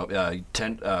the boned up.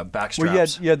 Back straps. Well,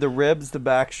 you had the ribs, the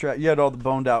back strap. You had all the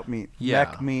boned out meat. Yeah.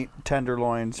 Neck meat,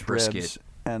 tenderloins, brisket, ribs,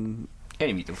 and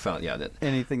any meat that we found. Yeah,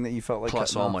 anything that you felt like.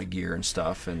 Plus all off. my gear and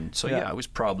stuff, and so I was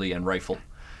probably and rifle,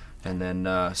 and then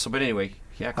but anyway,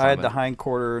 yeah. I had the hind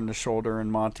quarter and the shoulder,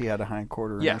 and Monty had a hind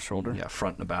quarter and a shoulder. Yeah,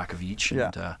 front and the back of each.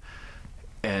 Yeah.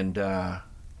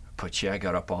 But I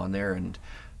got up on there, and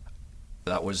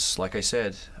that was, like I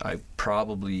said, I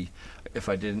probably, if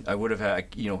I didn't, I would have had,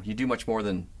 you do much more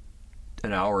than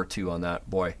an hour or two on that.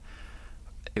 Boy,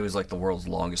 it was like the world's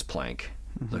longest plank.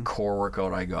 Mm-hmm. The core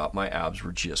workout I got, my abs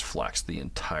were just flexed the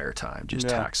entire time, just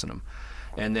taxing them.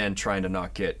 And then trying to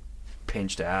not get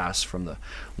pinched ass from the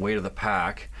weight of the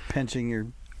pack. Pinching your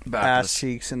ass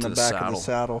cheeks in the back of the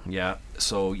saddle. Yeah,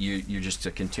 so you're just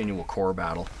a continual core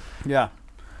battle. Yeah.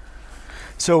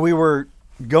 So we were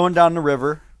going down the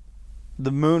river.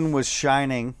 The moon was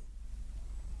shining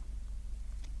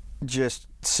just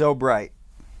so bright.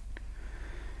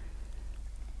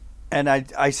 And I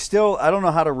don't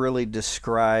know how to really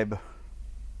describe.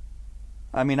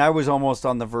 I mean, I was almost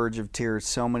on the verge of tears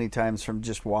so many times from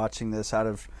just watching this, out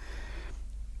of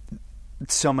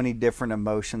so many different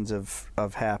emotions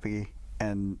of happy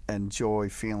and joy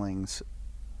feelings.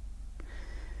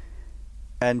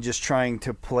 And just trying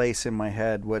to place in my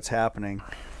head what's happening.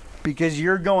 Because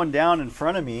you're going down in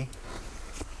front of me,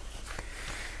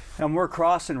 and we're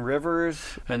crossing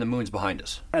rivers. And the moon's behind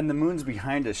us. And the moon's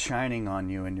behind us, shining on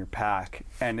you and your pack.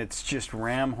 And it's just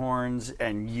ram horns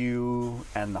and you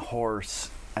and the horse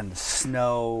and the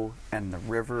snow and the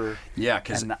river. Yeah,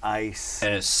 and the ice.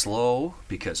 And it's slow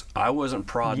because I wasn't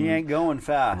prodding. You ain't going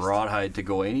fast. Rawhide to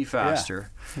go any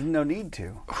faster. Yeah. No need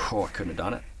to. Oh, I couldn't have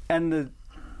done it. And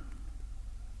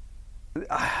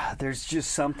there's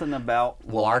just something about.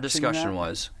 Well, our discussion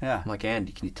was, I'm like,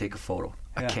 Andy, can you take a photo?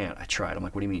 I can't. I tried. I'm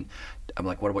like, what do you mean? I'm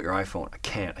like, what about your iPhone? I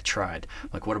can't. I tried. I'm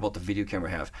like, what about the video camera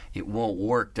I have? It won't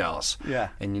work, Dallas. Yeah.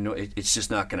 And it's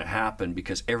just not going to happen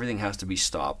because everything has to be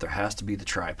stopped. There has to be the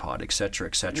tripod, et cetera,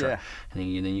 et cetera. Yeah.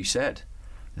 And then you said,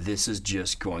 this is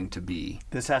just going to be.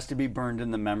 This has to be burned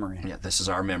in the memory. Yeah, this is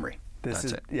our memory. That's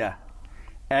it. Yeah.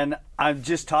 And I'm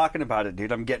just talking about it,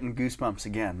 dude. I'm getting goosebumps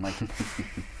again. Like.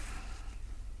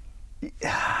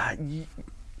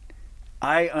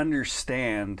 I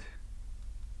understand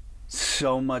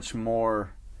so much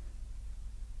more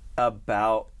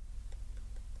about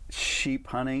sheep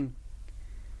hunting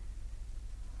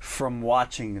from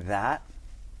watching that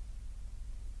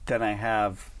than I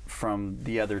have from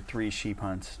the other 3 sheep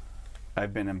hunts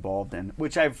I've been involved in,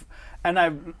 which I've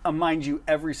mind you,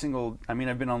 I've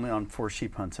been only on 4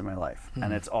 sheep hunts in my life,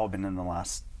 and it's all been in the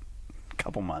last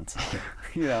couple months.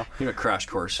 You're a crash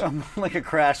course. I'm like a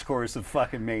crash course of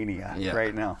fucking mania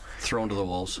right now. Thrown to the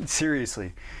wolves.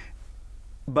 Seriously.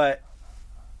 But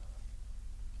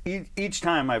each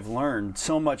time I've learned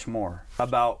so much more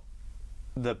about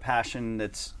the passion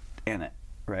that's in it,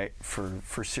 right?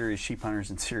 For serious sheep hunters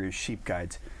and serious sheep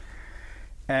guides.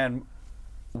 And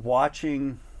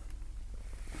watching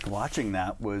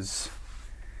that was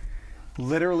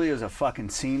literally as a fucking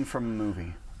scene from a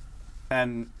movie.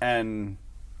 And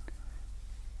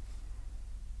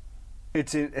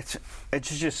it's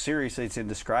just seriously, it's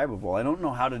indescribable. I don't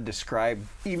know how to describe,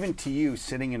 even to you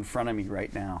sitting in front of me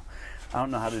right now, I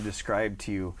don't know how to describe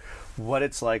to you what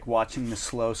it's like watching the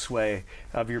slow sway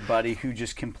of your buddy who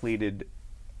just completed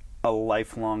a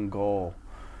lifelong goal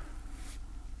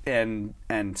and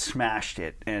smashed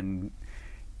it, and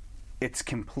it's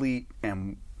complete,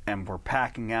 and we're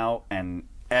packing out, and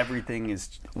everything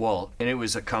is... Well, and it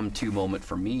was a come-to moment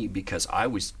for me because I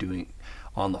was doing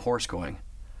on the horse going,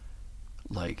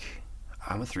 like,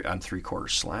 I'm 3/4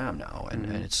 slam now, and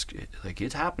it's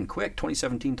happened quick.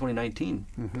 2017, 2019,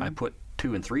 I put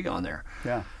 2 and 3 on there.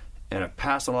 Yeah. And I've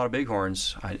passed a lot of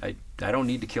bighorns. I don't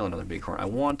need to kill another bighorn. I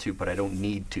want to, but I don't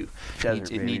need to.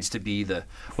 It needs to be the...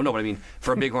 Well, no, but I mean,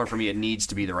 for a bighorn, for me, it needs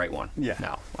to be the right one. Yeah.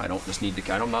 Now, I don't just need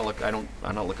to... I'm not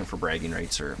looking for bragging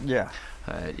rights or... Yeah.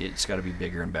 It's got to be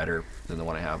bigger and better than the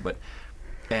one I have.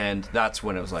 And that's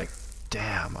when it was like,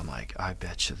 damn, I'm like, I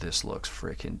bet you this looks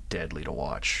freaking deadly to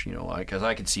watch. You know, because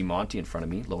I could see Monty in front of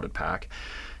me, loaded pack.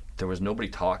 There was nobody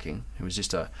talking. It was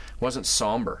just it wasn't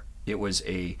somber. It was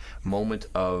a moment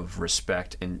of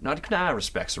respect, and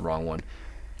respect's the wrong one.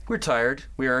 We were tired.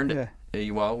 We earned it.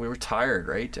 Well, we were tired,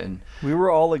 right? And we were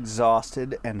all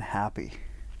exhausted and happy.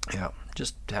 Yeah,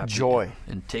 just happy. Joy.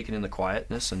 And taking in the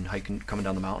quietness and hiking, coming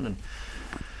down the mountain,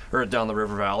 or down the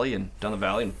river valley, and down the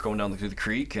valley, and going down through the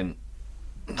creek, and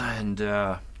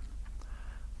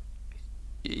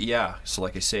yeah. So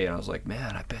like I say, I was like,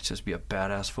 man, I bet you this would be a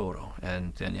badass photo.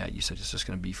 And then you said it's just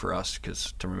going to be for us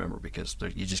to remember, because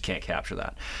you just can't capture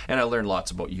that. And I learned lots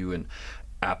about you and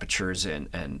apertures and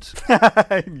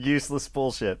useless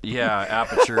bullshit. Yeah,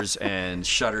 apertures and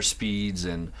shutter speeds,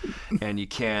 and you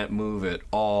can't move at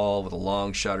all with a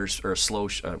long shutter or a slow.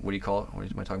 What do you call it?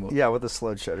 What am I talking about? Yeah, with a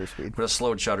slowed shutter speed. With a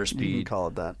slowed shutter speed. You can call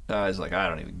it that. I was like, I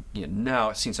don't even.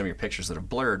 Now I've seen some of your pictures that have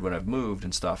blurred when I've moved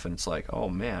and stuff, and it's like, oh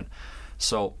man.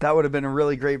 So that would have been a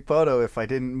really great photo if I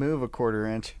didn't move a 1/4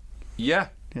 inch. Yeah.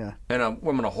 Yeah. And I'm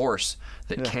on a horse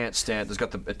that can't stand. That's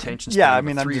got the attention span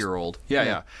of a 3-year-old.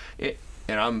 Yeah.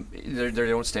 And they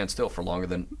don't stand still for longer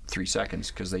than 3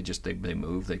 seconds, because they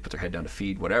move, they put their head down to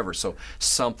feed, whatever. So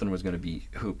something was going to be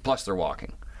plus they're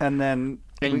walking. And then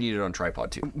you need it on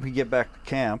tripod too. We get back to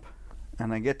camp,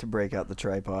 and I get to break out the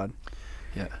tripod.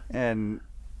 Yeah. And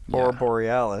Aurora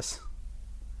Borealis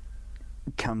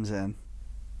comes in.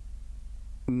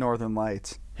 Northern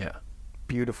Lights. Yeah.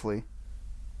 Beautifully.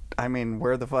 I mean,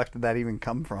 where the fuck did that even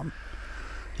come from?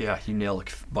 Yeah, you nailed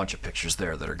a bunch of pictures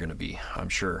there that are going to be, I'm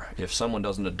sure, if someone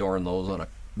doesn't adorn those on a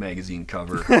magazine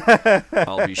cover,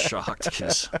 I'll be shocked,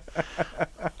 because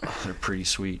they're pretty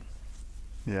sweet.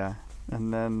 Yeah.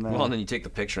 And then... and then you take the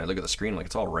picture and I look at the screen, like,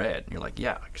 it's all red. And you're like,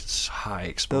 yeah, it's high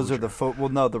exposure. Those are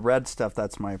the the red stuff,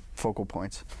 that's my focal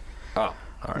points. Oh, all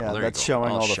right. Yeah, well, there that's you go.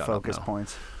 showing I'll all the shut focus up now.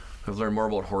 points. I've learned more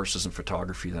about horses and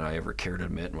photography than I ever care to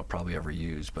admit, and will probably ever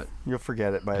use. But you'll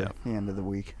forget it by the end of the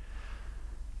week.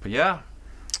 But yeah,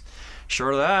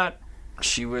 short of that,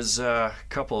 she was a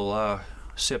couple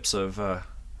sips of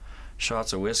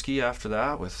shots of whiskey after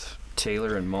that with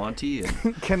Taylor and Monty.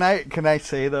 And Can I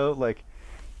say though, like,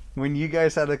 when you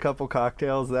guys had a couple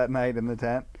cocktails that night in the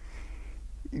tent,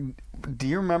 do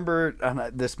you remember?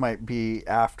 And this might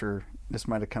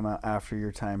have come out after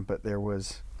your time, but there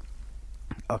was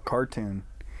a cartoon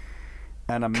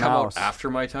and a mouse. Come out after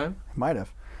my time? Might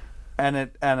have. And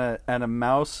a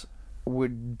mouse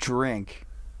would drink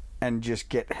and just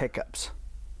get hiccups.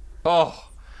 Oh,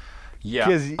 yeah,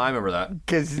 I remember that.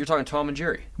 Because you're talking Tom and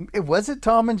Jerry. Was it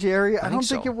Tom and Jerry? I don't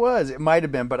think so. it was. It might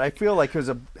have been, but I feel like it was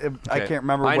I can't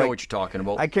remember. I know what you're talking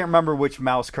about. I can't remember which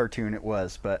mouse cartoon it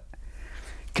was, but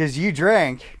because you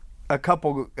drank a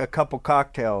couple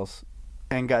cocktails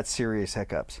and got serious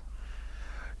hiccups.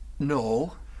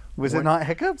 No. Was it not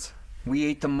hiccups? We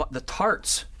ate the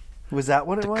tarts. Was that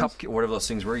what it was? Whatever those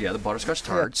things were, the butterscotch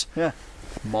tarts. Yeah.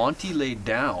 Monty laid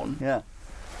down, Yeah.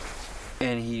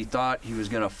 and he thought he was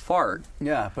going to fart.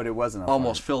 Yeah, but it wasn't.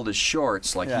 Almost filled his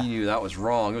shorts. Like, Yeah. he knew that was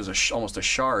wrong. It was almost a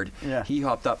shard. Yeah. He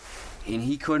hopped up, and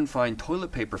he couldn't find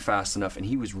toilet paper fast enough, and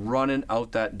he was running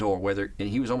out that door. And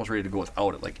he was almost ready to go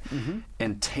without it. Like,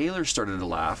 and Taylor started to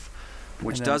laugh,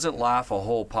 which And then- doesn't laugh a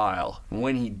whole pile.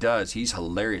 When he does, he's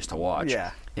hilarious to watch.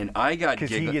 Yeah. And I got Because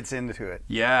he giggling. gets into it.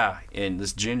 Yeah, and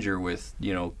this ginger with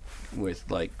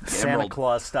like Santa emerald,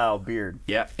 Claus style beard.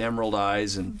 yeah, emerald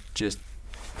eyes, and just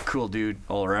cool dude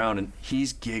all around. And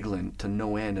he's giggling to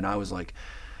no end. And I was like,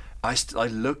 I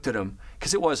looked at him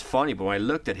because it was funny, but when I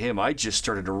looked at him, I just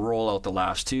started to roll out the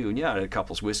laughs too. And yeah, I had a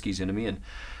couple of whiskeys into me,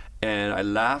 and I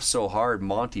laughed so hard.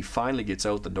 Monty finally gets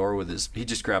out the door with he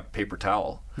just grabbed a paper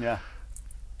towel, Yeah.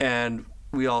 and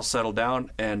we all settled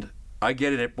down. And I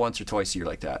get it once or twice a year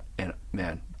like that, and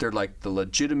man, they're like the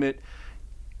legitimate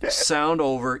sound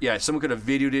over. Yeah, someone could have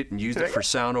videoed it and used it for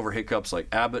sound over hiccups, like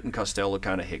Abbott and Costello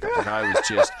kind of hiccups. Like, I was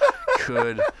just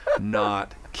could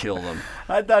not kill them.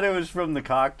 I thought it was from the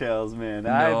cocktails, man.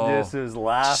 I just was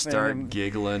laughing. Start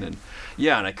giggling, and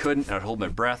I couldn't. I'd hold my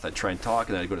breath. I'd try and talk,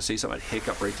 and then I'd go to say something. I'd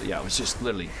hiccup right. It was just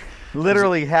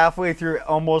literally halfway through,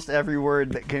 almost every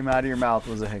word that came out of your mouth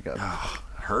was a hiccup. it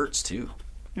hurts too.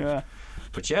 Yeah.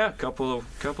 But yeah, a couple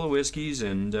of whiskeys,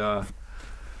 and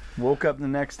Woke up the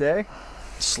next day.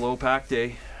 slow pack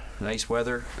day, nice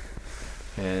weather,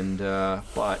 and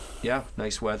but yeah,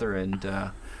 nice weather,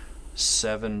 and 6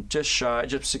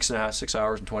 hours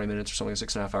and 20 minutes or something,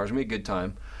 6.5 hours. We made a good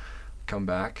time. Come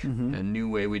back, and knew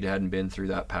way we hadn't been through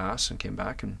that pass, and came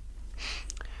back, and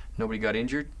nobody got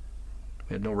injured.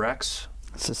 We had no wrecks.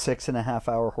 It's a 6.5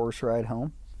 hour horse ride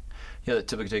home. Yeah, that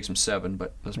typically takes them 7,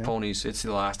 but those ponies, it's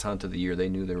the last hunt of the year. They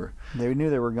knew they were. They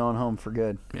knew they were going home for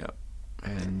good. Yeah,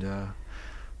 and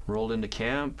rolled into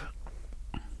camp.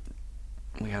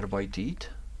 We had a bite to eat.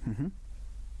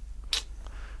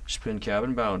 Just been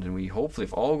cabin bound, and we hopefully,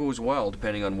 if all goes well,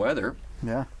 depending on weather,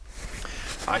 Yeah.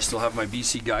 I still have my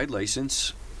BC guide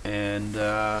license and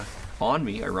on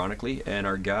me, ironically, and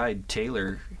our guide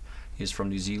Taylor is from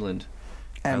New Zealand.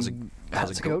 And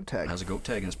has a goat tag. Has a goat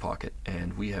tag in his pocket,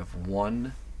 and we have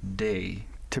 1 day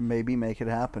To maybe make it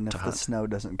happen if the hunt. snow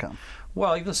doesn't come.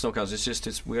 Well, even the snow comes.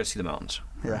 We got to see the mountains.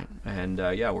 Yeah. Right? And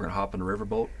we're gonna hop in a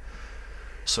riverboat.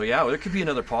 So yeah, there could be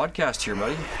another podcast here,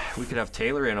 buddy. We could have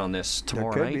Taylor in on this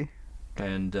tomorrow could night.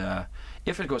 And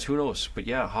if it goes, who knows? But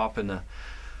yeah, hop in the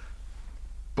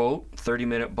boat,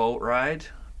 30-minute boat ride,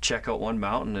 check out one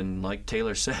mountain, and like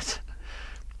Taylor said,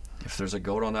 if there's a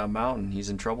goat on that mountain, he's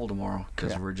in trouble tomorrow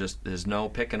because there's no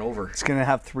picking over. It's going to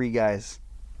have 3 guys.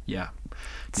 Yeah.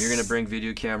 You're gonna bring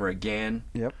video camera again.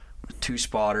 Yep. 2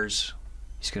 spotters.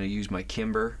 He's going to use my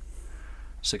Kimber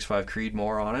 6.5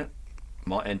 Creedmoor on it.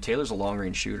 And Taylor's a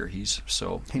long-range shooter. He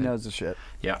knows knows the shit.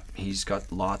 Yeah, he's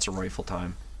got lots of rifle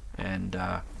time. And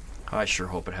I sure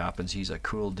hope it happens. He's a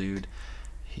cool dude.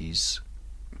 He's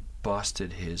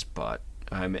busted his butt.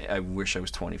 I wish I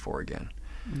was 24 again.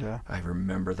 Yeah. I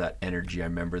remember that energy. I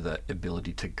remember that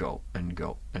ability to go and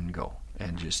go and go.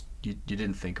 And just, you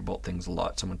didn't think about things a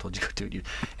lot. Someone told you to do it.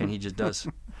 And he just does.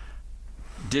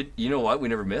 You know what we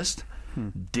never missed?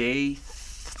 Day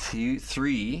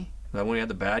 3, when we had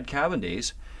the bad cabin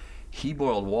days, he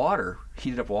boiled water,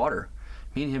 heated up water.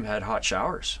 Me and him had hot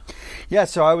showers. Yeah,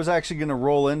 so I was actually going to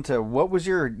roll into what was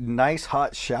your nice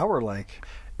hot shower like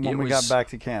when we got back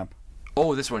to camp?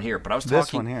 Oh, this one here. But I was This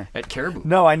talking one here. at Caribou.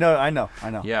 No, I know.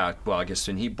 Yeah, well, I guess,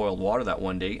 and he boiled water that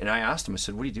one day, and I asked him, I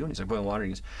said, what are you doing? He's like, boiling water.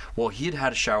 And he goes, well, he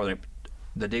had a shower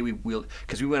the day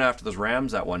because we went after those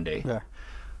rams that one day. Yeah.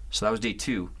 So that was day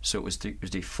 2. So it was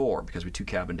day 4 because we had 2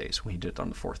 cabin days when he did it on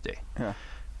the 4th day. Yeah.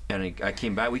 And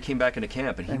we came back into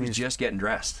camp, and he was just getting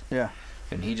dressed. Yeah.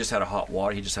 And he just had a hot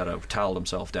water. He just had toweled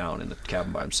himself down in the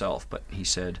cabin by himself. But he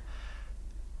said,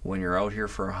 when you're out here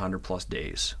for 100+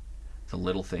 days, the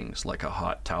little things like a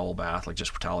hot towel bath, like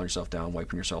just toweling yourself down,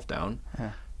 wiping yourself down,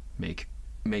 make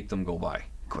them go by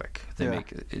quick.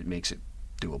 It makes it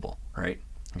doable, right?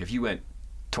 If you went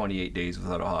 28 days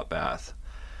without a hot bath,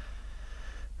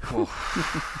 we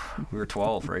were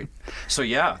 12, right? So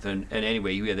yeah, and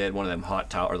anyway, they had one of them hot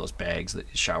towel or those bags,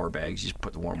 shower bags. You just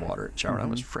put the warm water in the shower. That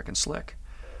was freaking slick.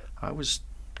 I was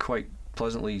quite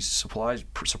pleasantly surprised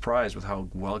with how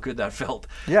good that felt.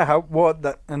 Yeah,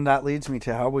 that leads me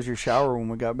to how was your shower when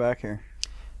we got back here?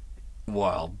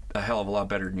 Well, a hell of a lot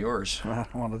better than yours. I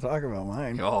don't want to talk about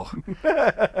mine. Oh.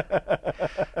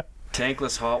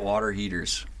 Tankless hot water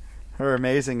heaters. They're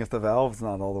amazing if the valve's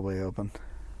not all the way open.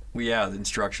 Well, yeah, the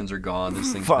instructions are gone.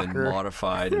 This thing's been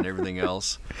modified and everything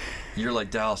else. You're like,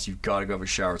 Dallas, you've got to go have a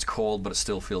shower. It's cold, but it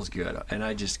still feels good. And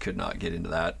I just could not get into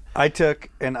that. I took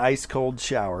an ice cold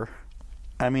shower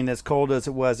I mean, as cold as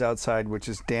it was outside, which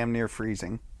is damn near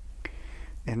freezing,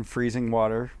 and freezing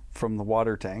water from the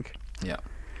water tank. Yeah.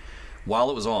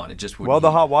 While it was on, it just wouldn't. Well,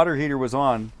 the hot water heater was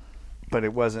on, but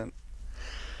it wasn't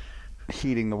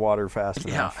heating the water fast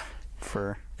enough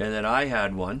for. And then I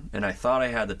had one, and I thought I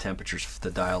had the temperatures,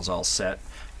 the dials all set.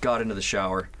 Got into the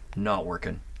shower, not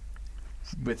working.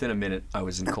 Within a minute, I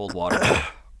was in cold water.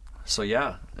 So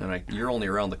yeah, and you're only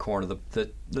around the corner.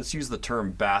 Let's use the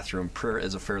term bathroom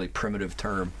as a fairly primitive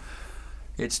term.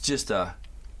 It's just a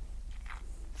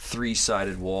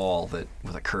 3-sided wall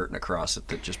with a curtain across it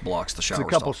that just blocks the shower. It's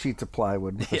a couple stall. sheets of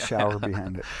plywood with a shower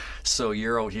behind it. So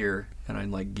you're out here, and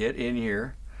I'm like, get in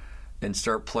here and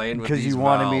start playing with these valves. Because you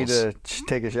wanted me to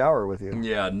take a shower with you.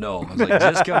 Yeah, no. I was like,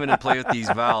 just come in and play with these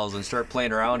valves and start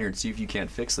playing around here and see if you can't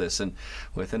fix this. And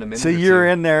within a minute so you're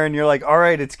in there, and you're like, all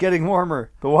right, it's getting warmer.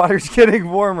 The water's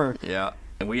getting warmer. Yeah.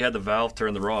 And we had the valve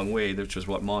turned the wrong way, which was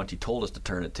what Monty told us to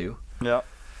turn it to. Yeah.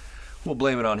 We'll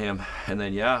blame it on him. And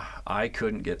then, I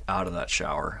couldn't get out of that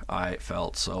shower. I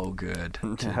felt so good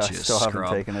to I still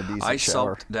haven't taken a decent shower. I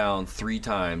sulked down 3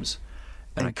 times,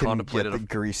 and I contemplated get the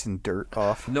grease and dirt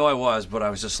off. No, I was, but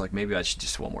I was just like, maybe I should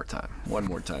just one more time,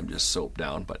 just soap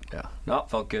down. But yeah, no,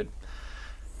 it felt good.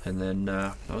 And then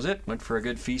that was it. Went for a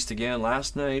good feast again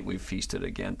last night. We feasted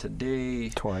again today.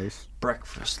 Twice.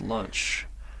 Breakfast, lunch,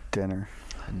 dinner.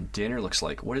 And dinner looks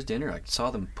like, what is dinner? I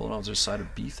saw them pulling out their side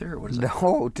of beef there. Or what is that?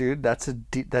 No, dude, that's a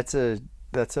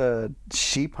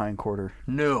sheep hindquarter.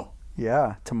 No.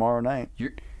 Yeah, tomorrow night.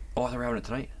 They're having it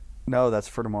tonight. No, that's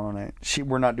for tomorrow night.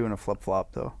 We're not doing a flip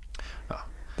flop though. Oh.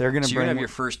 They're gonna. So you're gonna have your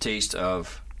first taste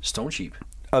of stone sheep.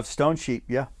 Of stone sheep,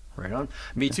 yeah. Right on.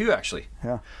 Me too, actually.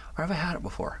 Yeah. Or have I had it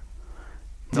before?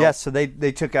 No. Yes, so they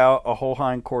took out a whole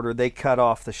hindquarter. They cut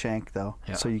off the shank though,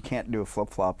 so you can't do a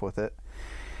flip flop with it.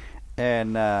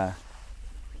 And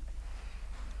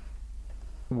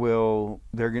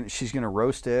she's gonna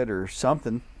roast it or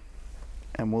something,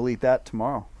 and we'll eat that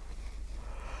tomorrow.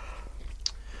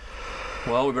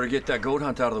 Well, we better get that goat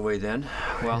hunt out of the way then.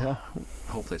 Well,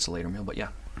 hopefully it's a later meal, but yeah.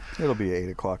 It'll be an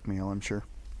 8 o'clock meal, I'm sure.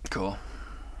 Cool.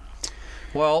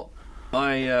 Well,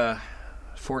 my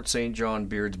Fort St. John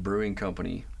Beards Brewing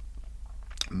Company,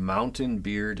 Mountain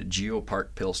Beard Geopark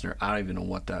Pilsner. I don't even know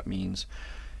what that means.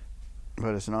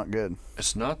 But it's not good.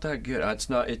 It's not that good. It's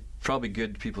probably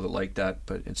good to people that like that,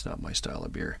 but it's not my style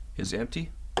of beer. It's empty.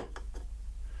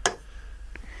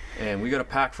 And we got a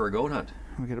pack for a goat hunt.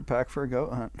 We got a pack for a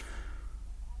goat hunt.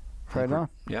 Right on.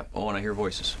 Yep. Oh, and I hear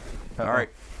voices. All right.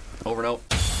 Over and out.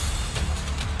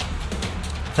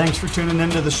 Thanks for tuning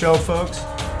into the show, folks.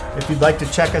 If you'd like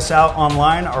to check us out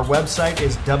online, our website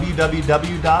is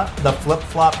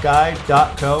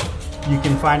www.theflipflopguy.co. You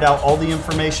can find out all the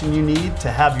information you need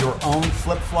to have your own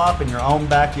flip-flop in your own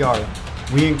backyard.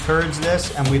 We encourage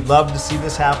this, and we'd love to see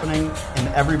this happening in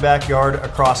every backyard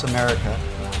across America.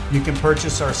 You can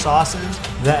purchase our sauces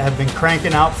that have been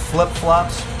cranking out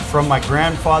flip-flops from my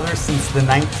grandfather since the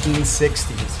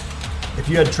 1960s. If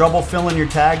you had trouble filling your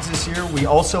tags this year, we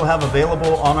also have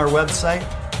available on our website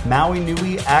Maui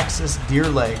Nui Axis deer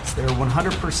legs. They're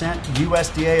 100%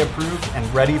 USDA approved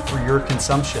and ready for your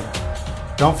consumption.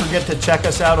 Don't forget to check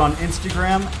us out on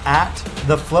Instagram at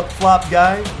The Flip Flop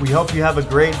Guy. We hope you have a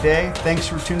great day. Thanks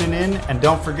for tuning in, and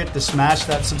don't forget to smash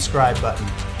that subscribe button.